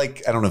 They're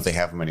like, I don't know if they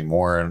have them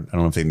anymore. I don't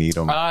know if they need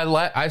them.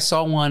 I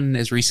saw one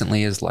as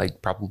recently as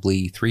like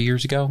probably 3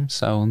 years ago.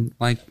 So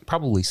like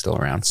probably still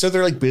around. So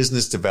they're like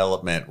business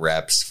development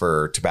reps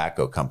for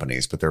tobacco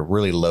companies, but they're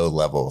really low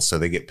level. So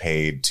they get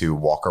paid to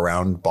walk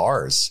around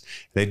bars.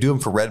 They do them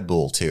for Red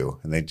Bull too.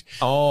 And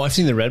I've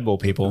seen the Red Bull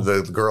people.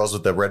 The girls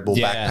with the Red Bull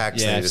backpacks,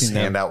 they just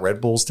hand out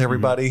Red Bulls to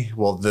everybody.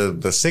 Mm-hmm. Well,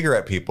 the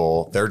cigarette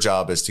people, their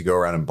job is to go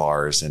around in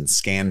bars and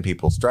scan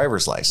people's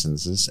driver's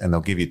licenses, and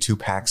they'll give you 2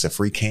 packs of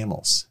free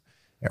Camels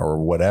or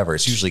whatever.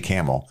 It's usually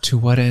Camel. To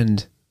what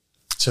end?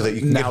 So that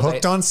you can get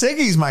hooked on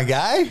ciggies, my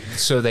guy.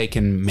 So they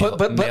can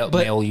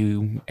mail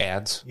you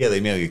ads. Yeah, they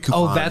mail you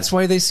coupons. Oh, that's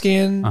why they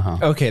scan?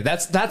 Okay,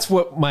 that's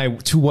what my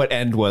to what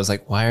end was.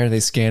 Like, why are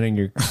they scanning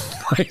your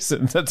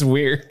license? That's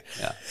weird.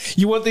 Yeah.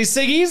 You want these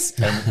ciggies?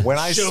 And when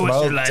I smoked,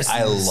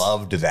 I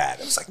loved that.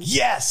 I was like,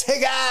 yes, hey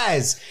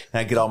guys. And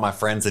I get all my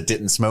friends that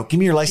didn't smoke.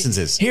 Give me your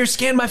licenses. Here,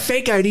 scan my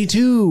fake ID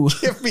too.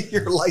 Give me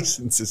your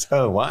licenses.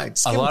 Oh, why?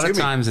 A lot of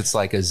times it's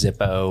like a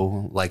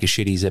Zippo, like a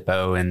shitty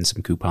Zippo and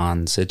some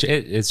coupons.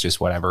 It's just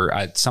whatever.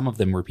 Some of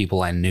them were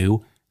people I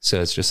knew.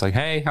 So it's just like,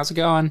 hey, how's it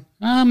going?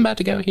 I'm about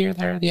to go here,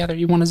 there, the other.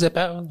 You want a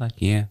Zippo? Like,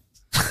 yeah.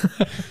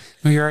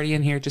 Well, you're already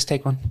in here. Just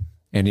take one.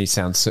 And he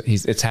sounds,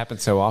 it's happened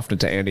so often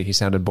to Andy. He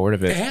sounded bored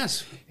of it. It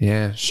has.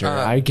 Yeah, sure.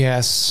 I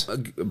guess.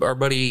 Our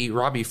buddy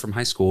Robbie from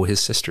high school, his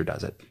sister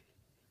does it.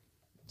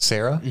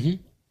 Sarah?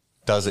 Mm-hmm.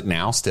 Does it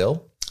now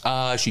still?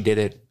 She did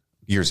it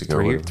years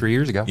ago. 3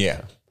 years ago.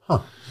 Yeah. Huh.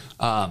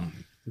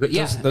 But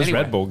yeah, those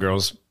anyway. Red Bull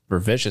girls were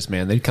vicious,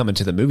 man. They'd come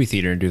into the movie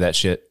theater and do that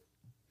shit.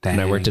 Dang.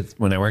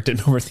 When I worked at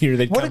Nova Theater,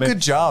 they'd what come a good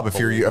job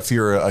if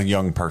you're a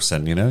young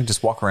person, you know,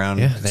 just walk around,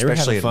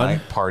 especially at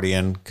night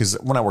partying. Because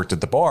when I worked at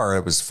the bar,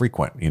 it was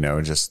frequent, you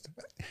know, just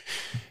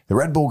the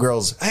Red Bull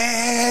girls,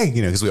 hey,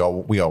 you know, because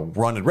we all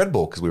run at Red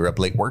Bull because we were up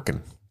late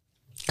working.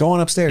 Go on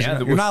upstairs. Yeah,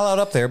 you're not allowed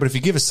up there, but if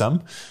you give us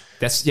some.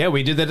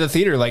 We did that at the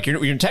theater. Like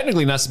you're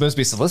technically not supposed to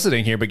be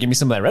soliciting here, but give me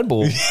some of that Red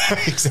Bull. Yeah,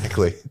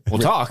 exactly. We'll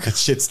talk. That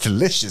shit's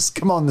delicious.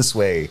 Come on this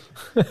way.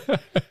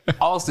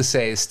 All to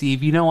say is,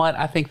 Steve, you know what?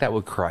 I think that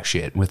would crush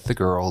it with the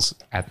girls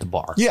at the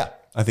bar. Yeah.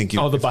 I think you.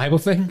 Oh, the Bible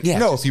thing? Yeah.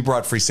 No, if you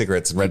brought free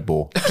cigarettes and Red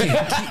Bull.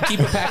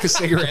 Keep a pack of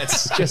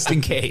cigarettes just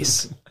in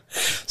case.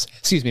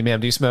 Excuse me, ma'am.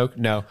 Do you smoke?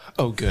 No.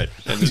 Oh, good.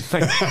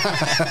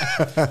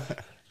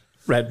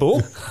 Red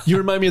Bull? You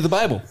remind me of the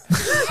Bible.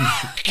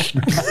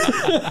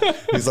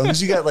 As long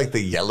as you got like the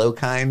yellow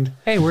kind.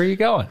 Hey, where are you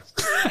going?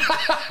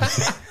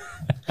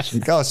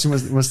 Gosh, she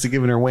must have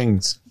given her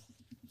wings.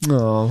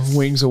 Oh,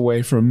 wings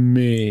away from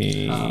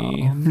me.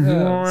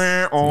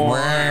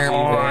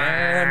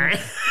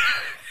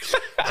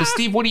 So,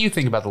 Steve, what do you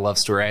think about the love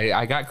story?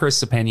 I got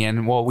Chris'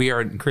 opinion. Well,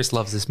 Chris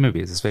loves this movie.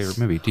 It's his favorite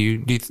movie. Do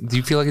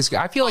you feel like it's?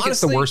 I feel like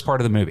honestly, it's the worst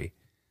part of the movie.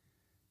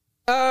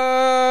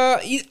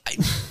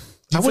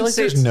 I wouldn't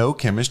say there's no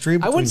chemistry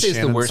between I wouldn't say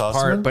Shannon it's the worst Sossamon.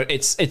 part, but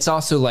it's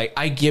also like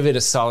I give it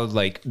a solid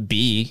like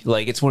B.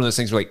 Like it's one of those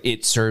things where like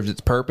it serves its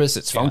purpose,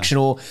 it's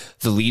functional,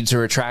 the leads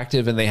are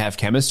attractive and they have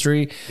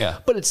chemistry. Yeah.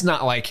 But it's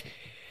not like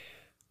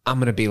I'm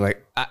gonna be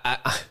like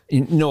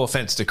no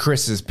offense to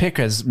Chris's pick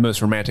as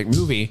most romantic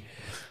movie,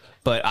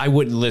 but I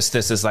wouldn't list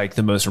this as like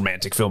the most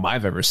romantic film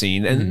I've ever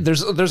seen. And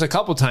there's a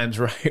couple times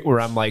where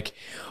I'm like,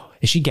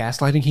 is she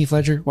gaslighting Heath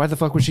Ledger? Why the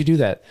fuck would she do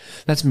that?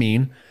 That's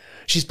mean.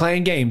 She's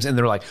playing games, and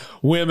they're like,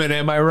 women,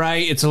 am I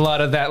right? It's a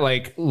lot of that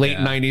like late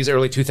 90s,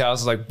 early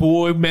 2000s, like,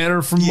 boy, men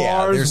are from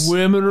Mars,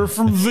 women are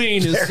from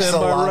Venus.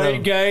 Am I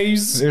right,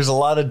 guys? There's a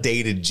lot of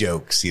dated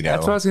jokes, you know.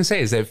 That's what I was going to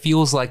say, is that it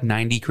feels like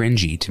 90s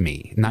cringy to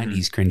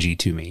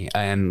me.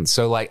 And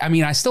so, like, I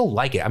mean, I still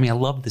like it. I mean, I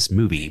love this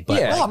movie,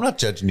 but No, I'm not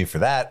judging you for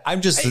that.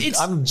 I'm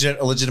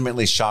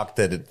legitimately shocked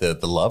that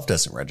the love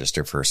doesn't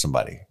register for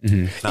somebody.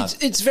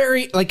 It's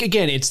very, like,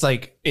 again, it's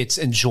like, it's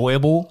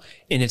enjoyable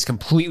and it's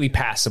completely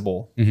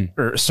passable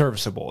or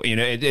serviceable, you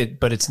know,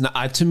 but it's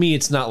not, to me,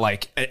 it's not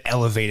like an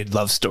elevated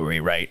love story,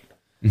 right?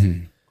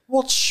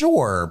 Well,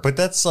 sure, but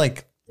that's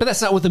like, but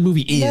that's not what the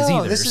movie is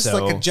either. This is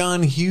so. like a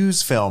John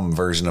Hughes film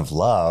version of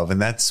love,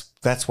 and that's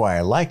why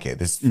I like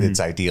it. It's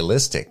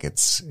idealistic.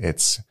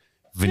 It's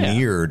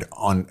veneered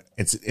on.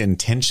 It's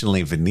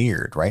intentionally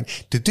veneered,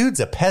 right? The dude's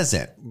a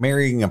peasant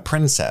marrying a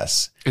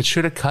princess. it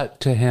should have cut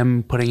to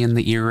him putting in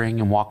the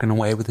earring and walking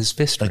away with his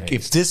fist raised.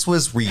 If this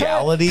was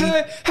reality,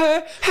 if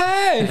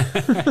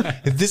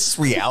this is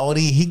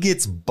reality, he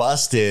gets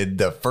busted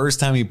the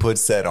first time he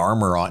puts that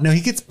armor on. No,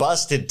 he gets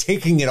busted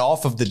taking it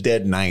off of the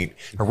dead knight,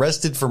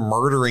 arrested for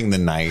murdering the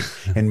knight,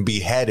 and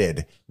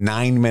beheaded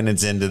 9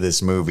 minutes into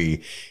this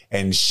movie.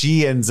 And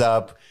she ends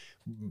up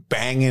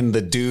banging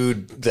the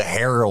dude, the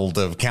herald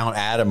of Count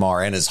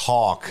Adhemar and his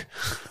hawk.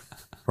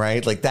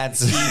 Right? Like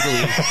that's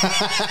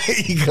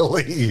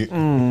eagerly.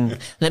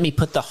 Let me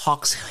put the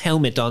hawk's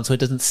helmet on so it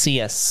doesn't see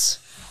us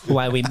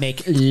while we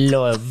make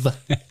love.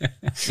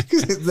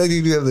 Then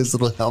you have those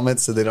little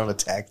helmets so they don't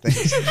attack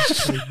things.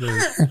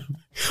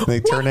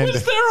 They turn into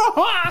Is there a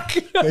hawk?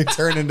 They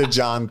turn into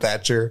John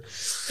Thatcher.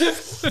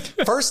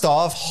 First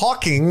off,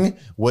 hawking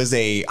was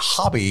a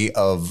hobby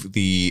of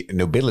the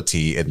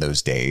nobility in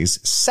those days.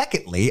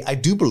 Secondly, I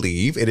do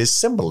believe it is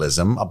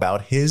symbolism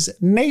about his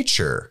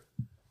nature.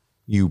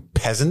 You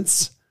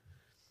peasants.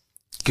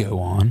 Go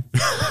on.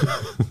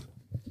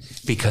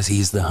 Because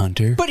he's the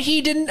hunter. But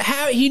he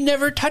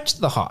never touched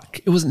the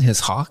hawk. It wasn't his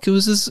hawk. It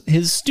was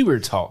his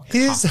steward's hawk.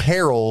 His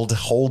herald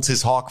holds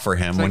his hawk for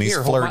him when he's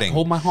flirting.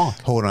 Hold my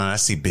hawk. Hold on, I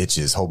see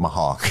bitches. Hold my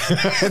hawk.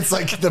 It's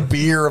like the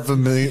beer of the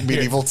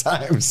medieval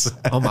times.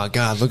 Oh my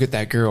God, look at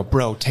that girl.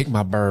 Bro, take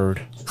my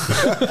bird.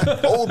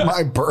 Hold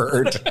my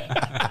bird.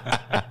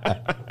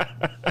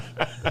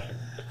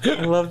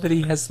 I love that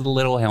he has the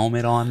little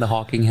helmet on, the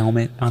hawking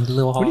helmet on the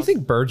little hawk. What do you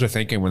think birds are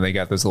thinking when they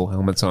got those little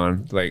helmets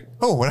on? Like,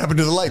 Oh, what happened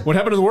to the light? what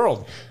happened to the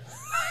world?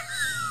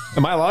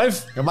 Am I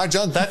alive? Am I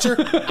John Thatcher?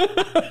 to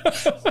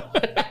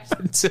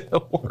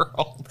the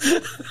world?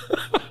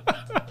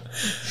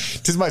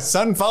 Does my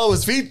son follow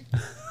his feet?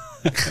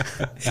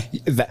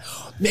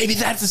 Maybe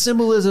that's the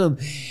symbolism.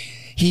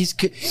 He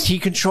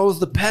controls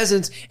the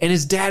peasants, and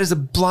his dad is a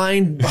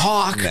blind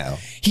hawk. No.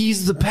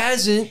 He's the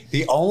peasant.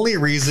 The only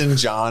reason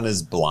John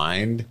is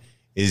blind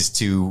is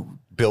to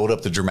build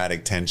up the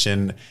dramatic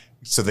tension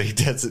so that he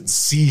doesn't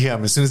see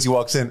him as soon as he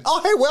walks in. Oh,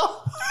 hey,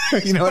 well,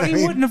 you know what I He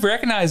mean? wouldn't have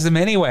recognized him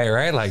anyway,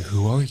 right? Like,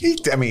 who are you?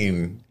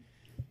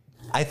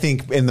 I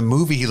think in the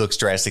movie he looks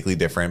drastically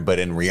different, but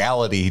in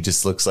reality he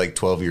just looks like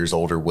 12 years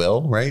older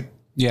Will, right?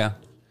 Yeah.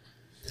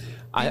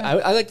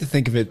 I like to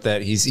think of it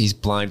that he's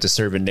blind to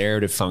serve a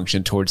narrative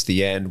function towards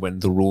the end when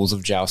the rules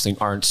of jousting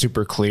aren't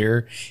super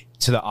clear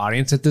to the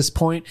audience at this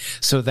point,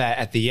 so that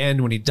at the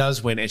end when he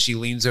does win and she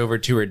leans over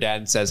to her dad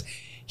and says,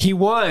 he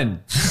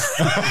won.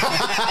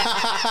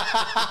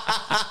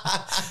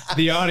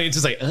 The audience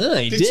is like,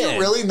 he did. Did you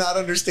really not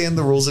understand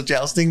the rules of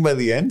jousting by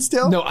the end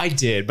still? No, I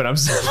did, but I'm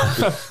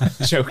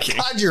joking.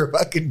 God, you're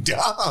fucking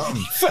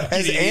dumb.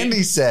 As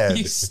Andy said.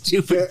 You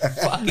stupid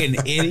fucking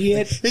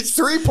idiot. It's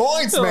 3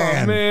 points,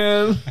 man. Oh,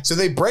 man. So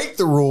they break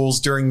the rules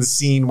during the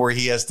scene where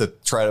he has to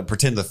try to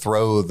pretend to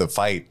throw the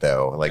fight,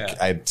 though.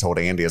 Like I told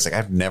Andy, I was like,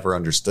 I've never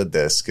understood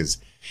this because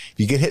if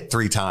you get hit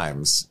 3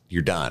 times,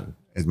 you're done,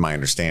 is my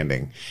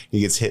understanding. He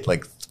gets hit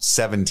like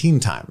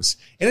 17 times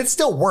and it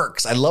still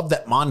works. I love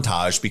that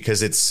montage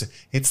because it's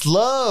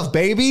love,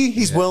 baby.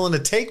 He's willing to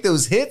take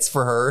those hits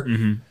for her.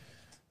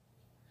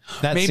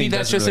 That Maybe scene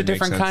that's doesn't just really a make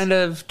different sense. kind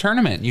of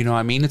tournament. You know what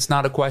I mean? It's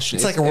not a question.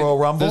 It's like a Royal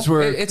Rumble. Those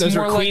were It's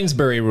more like-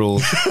 Queensberry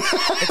rules.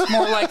 It's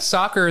more like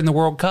soccer in the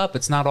World Cup.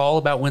 It's not all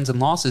about wins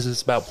and losses.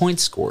 It's about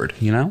points scored,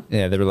 you know?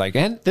 Yeah, they were like,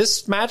 and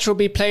this match will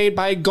be played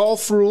by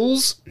golf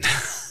rules.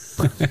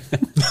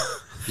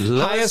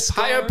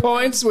 Higher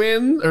points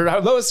win, or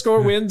lowest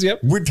score wins.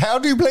 Yep. How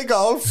do you play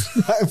golf?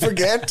 I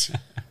forget.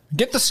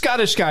 Get the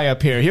Scottish guy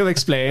up here. He'll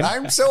explain.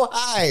 I'm so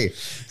high.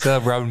 The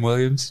Robin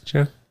Williams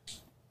joke.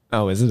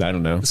 Oh, is it? I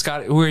don't know.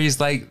 Scott, where he's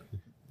like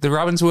the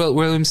Robin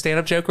Williams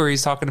stand-up joke where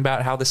he's talking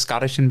about how the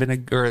Scottish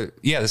invented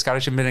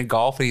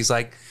golf, and he's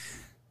like,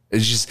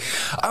 it's just,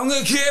 I'm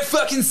gonna get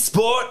fucking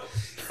sport.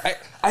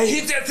 I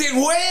hit that thing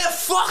way the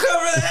fuck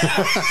over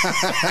there.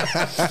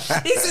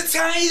 It's a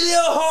tiny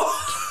little hole.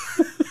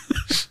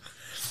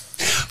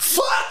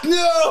 Fuck What?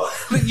 No.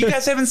 You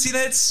guys haven't seen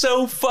that? It's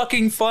so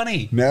fucking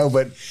funny. No,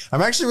 but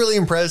I'm actually really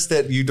impressed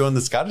that you doing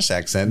the Scottish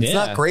accent. It's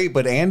Yeah. not great,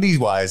 but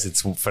Andy-wise,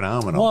 it's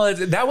phenomenal. Well,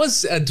 that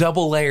was a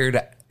double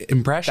layered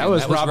impression. That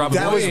was Robin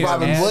that was Williams,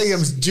 Robin man.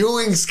 Williams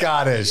doing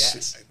Scottish.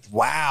 Yes.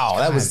 Wow,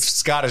 that was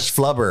Scottish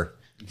flubber.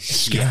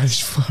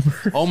 Scottish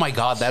flubber. Oh my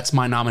God, that's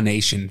my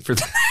nomination for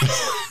the.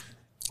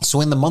 So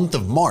in the month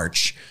of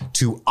March,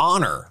 to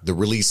honor the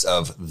release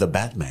of The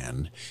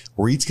Batman,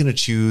 we're each going to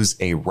choose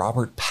a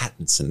Robert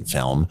Pattinson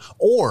film,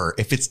 or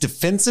if it's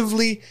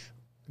defensively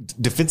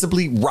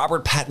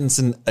Robert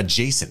Pattinson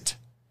adjacent,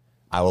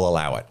 I will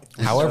allow it.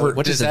 However,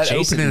 what Does does that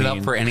adjacent open it mean?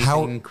 up for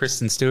anything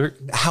Kristen Stewart?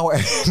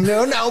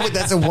 no, but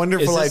that's a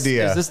wonderful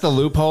idea. Is this the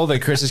loophole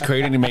that Chris is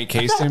creating to make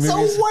case to That's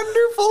movies? a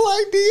wonderful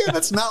idea.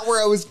 That's not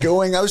where I was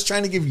going. I was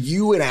trying to give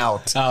you an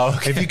out. Oh,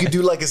 okay. If you could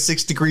do like a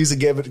 6 degrees of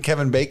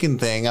Kevin Bacon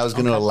thing, I was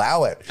going to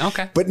allow it.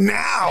 Okay. But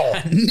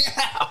now,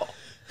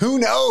 who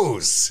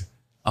knows?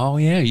 Oh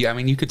yeah. I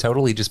mean, you could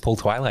totally just pull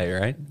Twilight,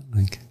 right?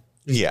 Like,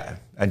 Yeah,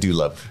 I do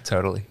love.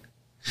 totally.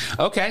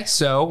 Okay,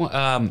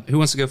 so who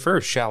wants to go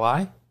first? Shall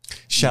I?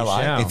 Shall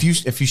I? shall.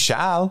 If you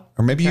shall,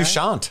 or maybe you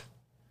shan't.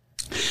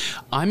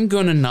 I'm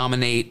going to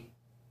nominate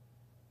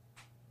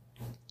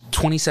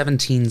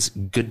 2017's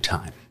Good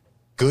Time.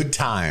 Good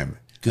Time.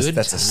 Good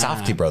That's a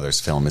Time. Safdie Brothers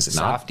film, is it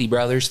not? Softy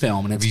Brothers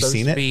film, and it's Have you supposed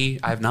seen to it? be.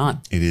 I've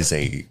not. It is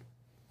a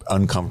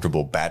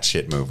uncomfortable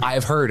batshit movie.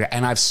 I've heard,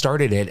 and I've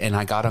started it, and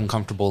I got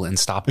uncomfortable and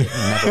stopped it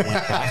and never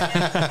went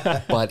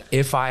back. But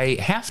if I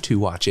have to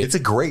watch it, It's a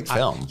great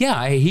film. yeah,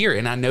 I hear,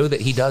 and I know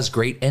that he does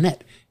great in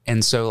it.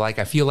 And so, like,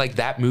 I feel like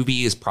that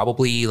movie is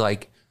probably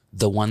like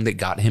the one that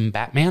got him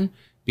Batman,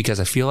 because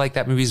I feel like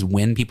that movie is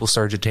when people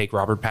started to take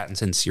Robert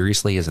Pattinson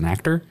seriously as an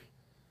actor.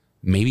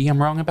 Maybe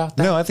I'm wrong about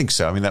that. No, I think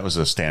so. I mean, that was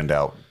a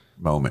standout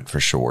moment for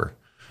sure.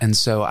 And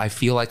so I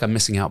feel like I'm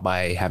missing out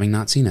by having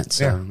not seen it.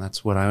 So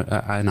that's what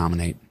I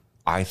nominate.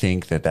 I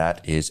think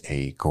that is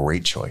a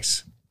great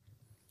choice.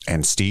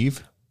 And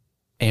Steve?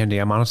 Andy,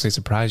 I'm honestly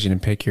surprised you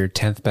didn't pick your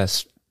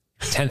 10th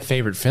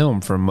favorite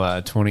film from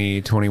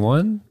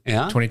 2021.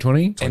 Yeah.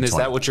 2020. And is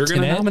that what you're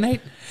going to Tenet?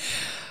 nominate?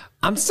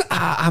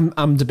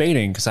 I'm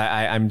debating because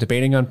I'm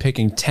debating on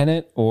picking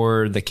Tenet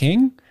or The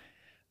King.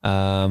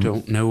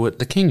 Don't know what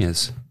The King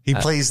is. He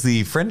plays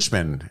the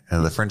Frenchman,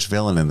 the French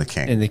villain in The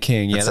King. In The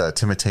King, yeah. It's a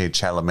Timothée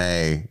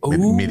Chalamet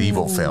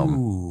medieval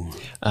film.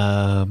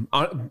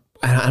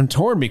 I'm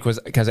torn because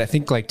I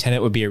think like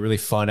Tenet would be a really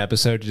fun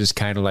episode to just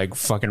kind of like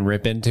fucking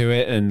rip into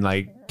it and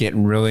like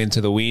getting really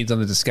into the weeds on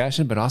the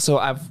discussion. But also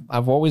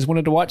I've always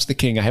wanted to watch The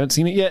King. I haven't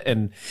seen it yet,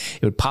 and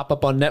it would pop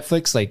up on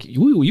Netflix. Like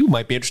you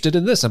might be interested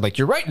in this. I'm like,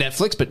 you're right,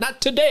 Netflix, but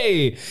not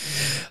today.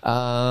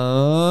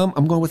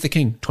 I'm going with The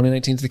King.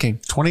 2019's The King.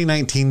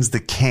 2019's The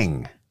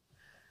King.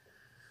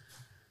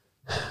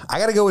 I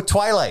got to go with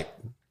Twilight.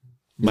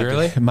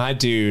 Really? My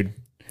dude.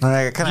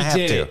 I kind of have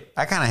did to. it.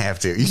 I kind of have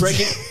to.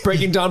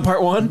 Breaking Dawn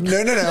Part 1.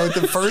 No.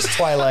 The first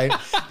Twilight,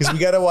 because we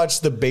got to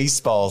watch the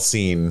baseball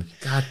scene.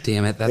 God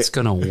damn it. That's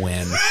going to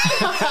win.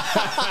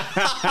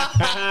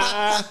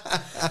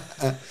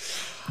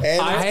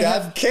 And I it's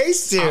got have-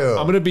 case too.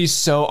 I'm going to be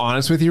so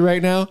honest with you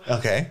right now.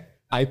 Okay.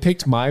 I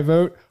picked my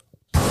vote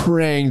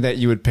praying that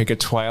you would pick a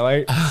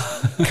Twilight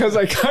because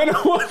I kind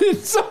of wanted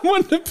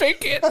someone to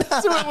pick it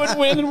so it would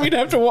win and we'd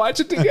have to watch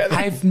it together.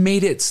 I've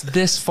made it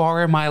this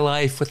far in my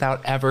life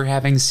without ever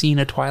having seen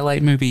a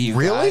Twilight movie. You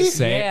Really? guys.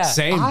 Yeah.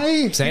 Same.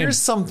 Here's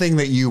something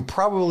that you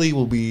probably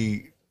will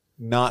be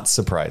not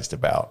surprised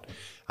about.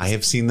 I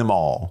have seen them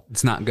all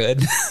It's not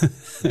good.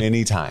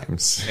 many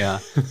times. Yeah.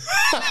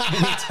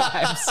 Many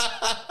times.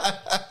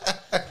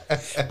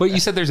 But you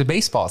said there's a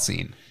baseball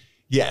scene.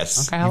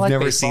 Yes. Okay, I You've like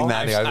never baseball. seen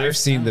that either. I've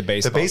seen the The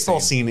baseball. baseball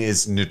scene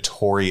is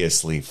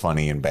notoriously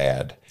funny and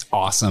bad.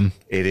 Awesome.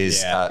 It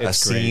is Yeah, a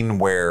it's great. scene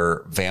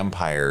where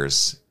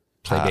vampires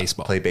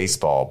Play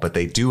baseball. but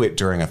they do it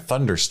during a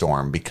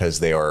thunderstorm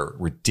because they are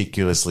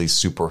ridiculously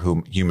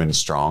superhuman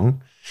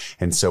strong.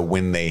 And so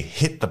when they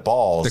hit the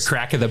balls, The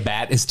crack of the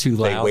bat is too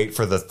they loud. wait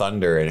for the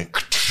thunder and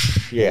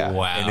yeah.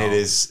 Wow. And it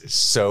is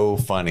so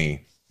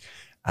funny.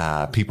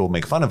 People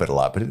make fun of it a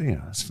lot, but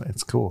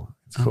it's cool.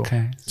 It's cool.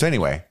 Okay. So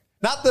anyway,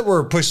 not that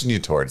we're pushing you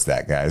towards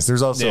that, guys.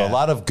 There's also Yeah. a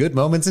lot of good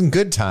moments and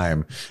good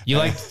time. You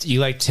like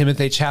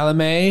Timothée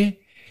Chalamet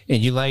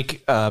and you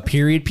like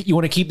period. You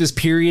want to keep this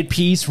period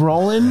piece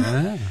rolling.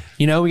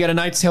 You know, we got A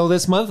Knight's Tale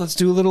this month. Let's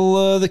do a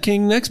little The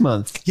King next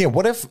month. Yeah.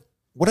 What if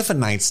A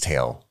Knight's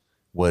Tale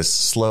was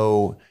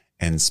slow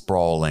and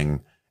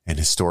sprawling and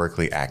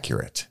historically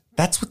accurate?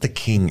 That's what The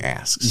King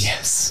asks.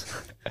 Yes.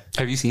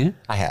 Have you seen it?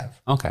 I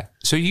have. Okay.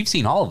 So you've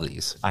seen all of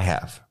these. I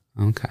have.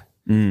 Okay.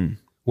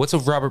 What's a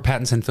Robert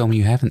Pattinson film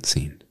you haven't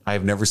seen? I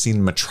have never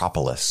seen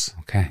Metropolis.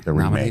 Okay. The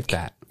Nominate remake.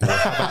 that. Or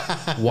how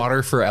about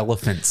Water for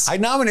Elephants. I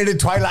nominated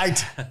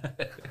Twilight.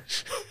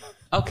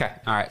 Okay.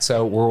 All right.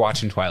 So we're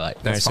watching Twilight.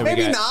 That's so fine.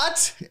 we Maybe got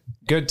not.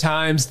 Good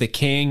Times, The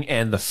King,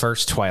 and the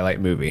first Twilight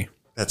movie.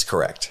 That's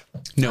correct.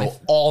 No,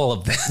 all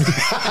of them.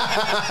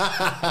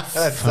 I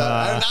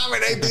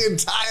nominate the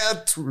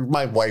entire.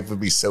 My wife would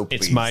be so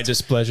pleased. It's my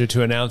displeasure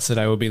to announce that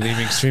I will be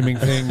leaving Streaming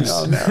Things.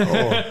 Oh,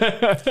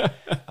 no.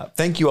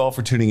 Thank you all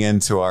for tuning in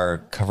to our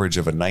coverage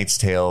of A Knight's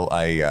Tale.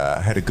 I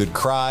had a good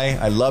cry.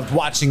 I loved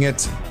watching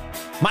it.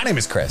 My name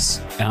is Chris.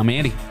 I'm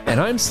Andy. And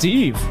I'm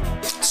Steve.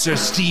 Sir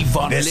Steve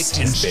von This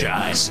has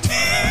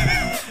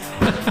Liechtenstein.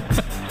 been-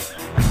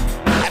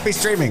 Happy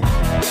streaming.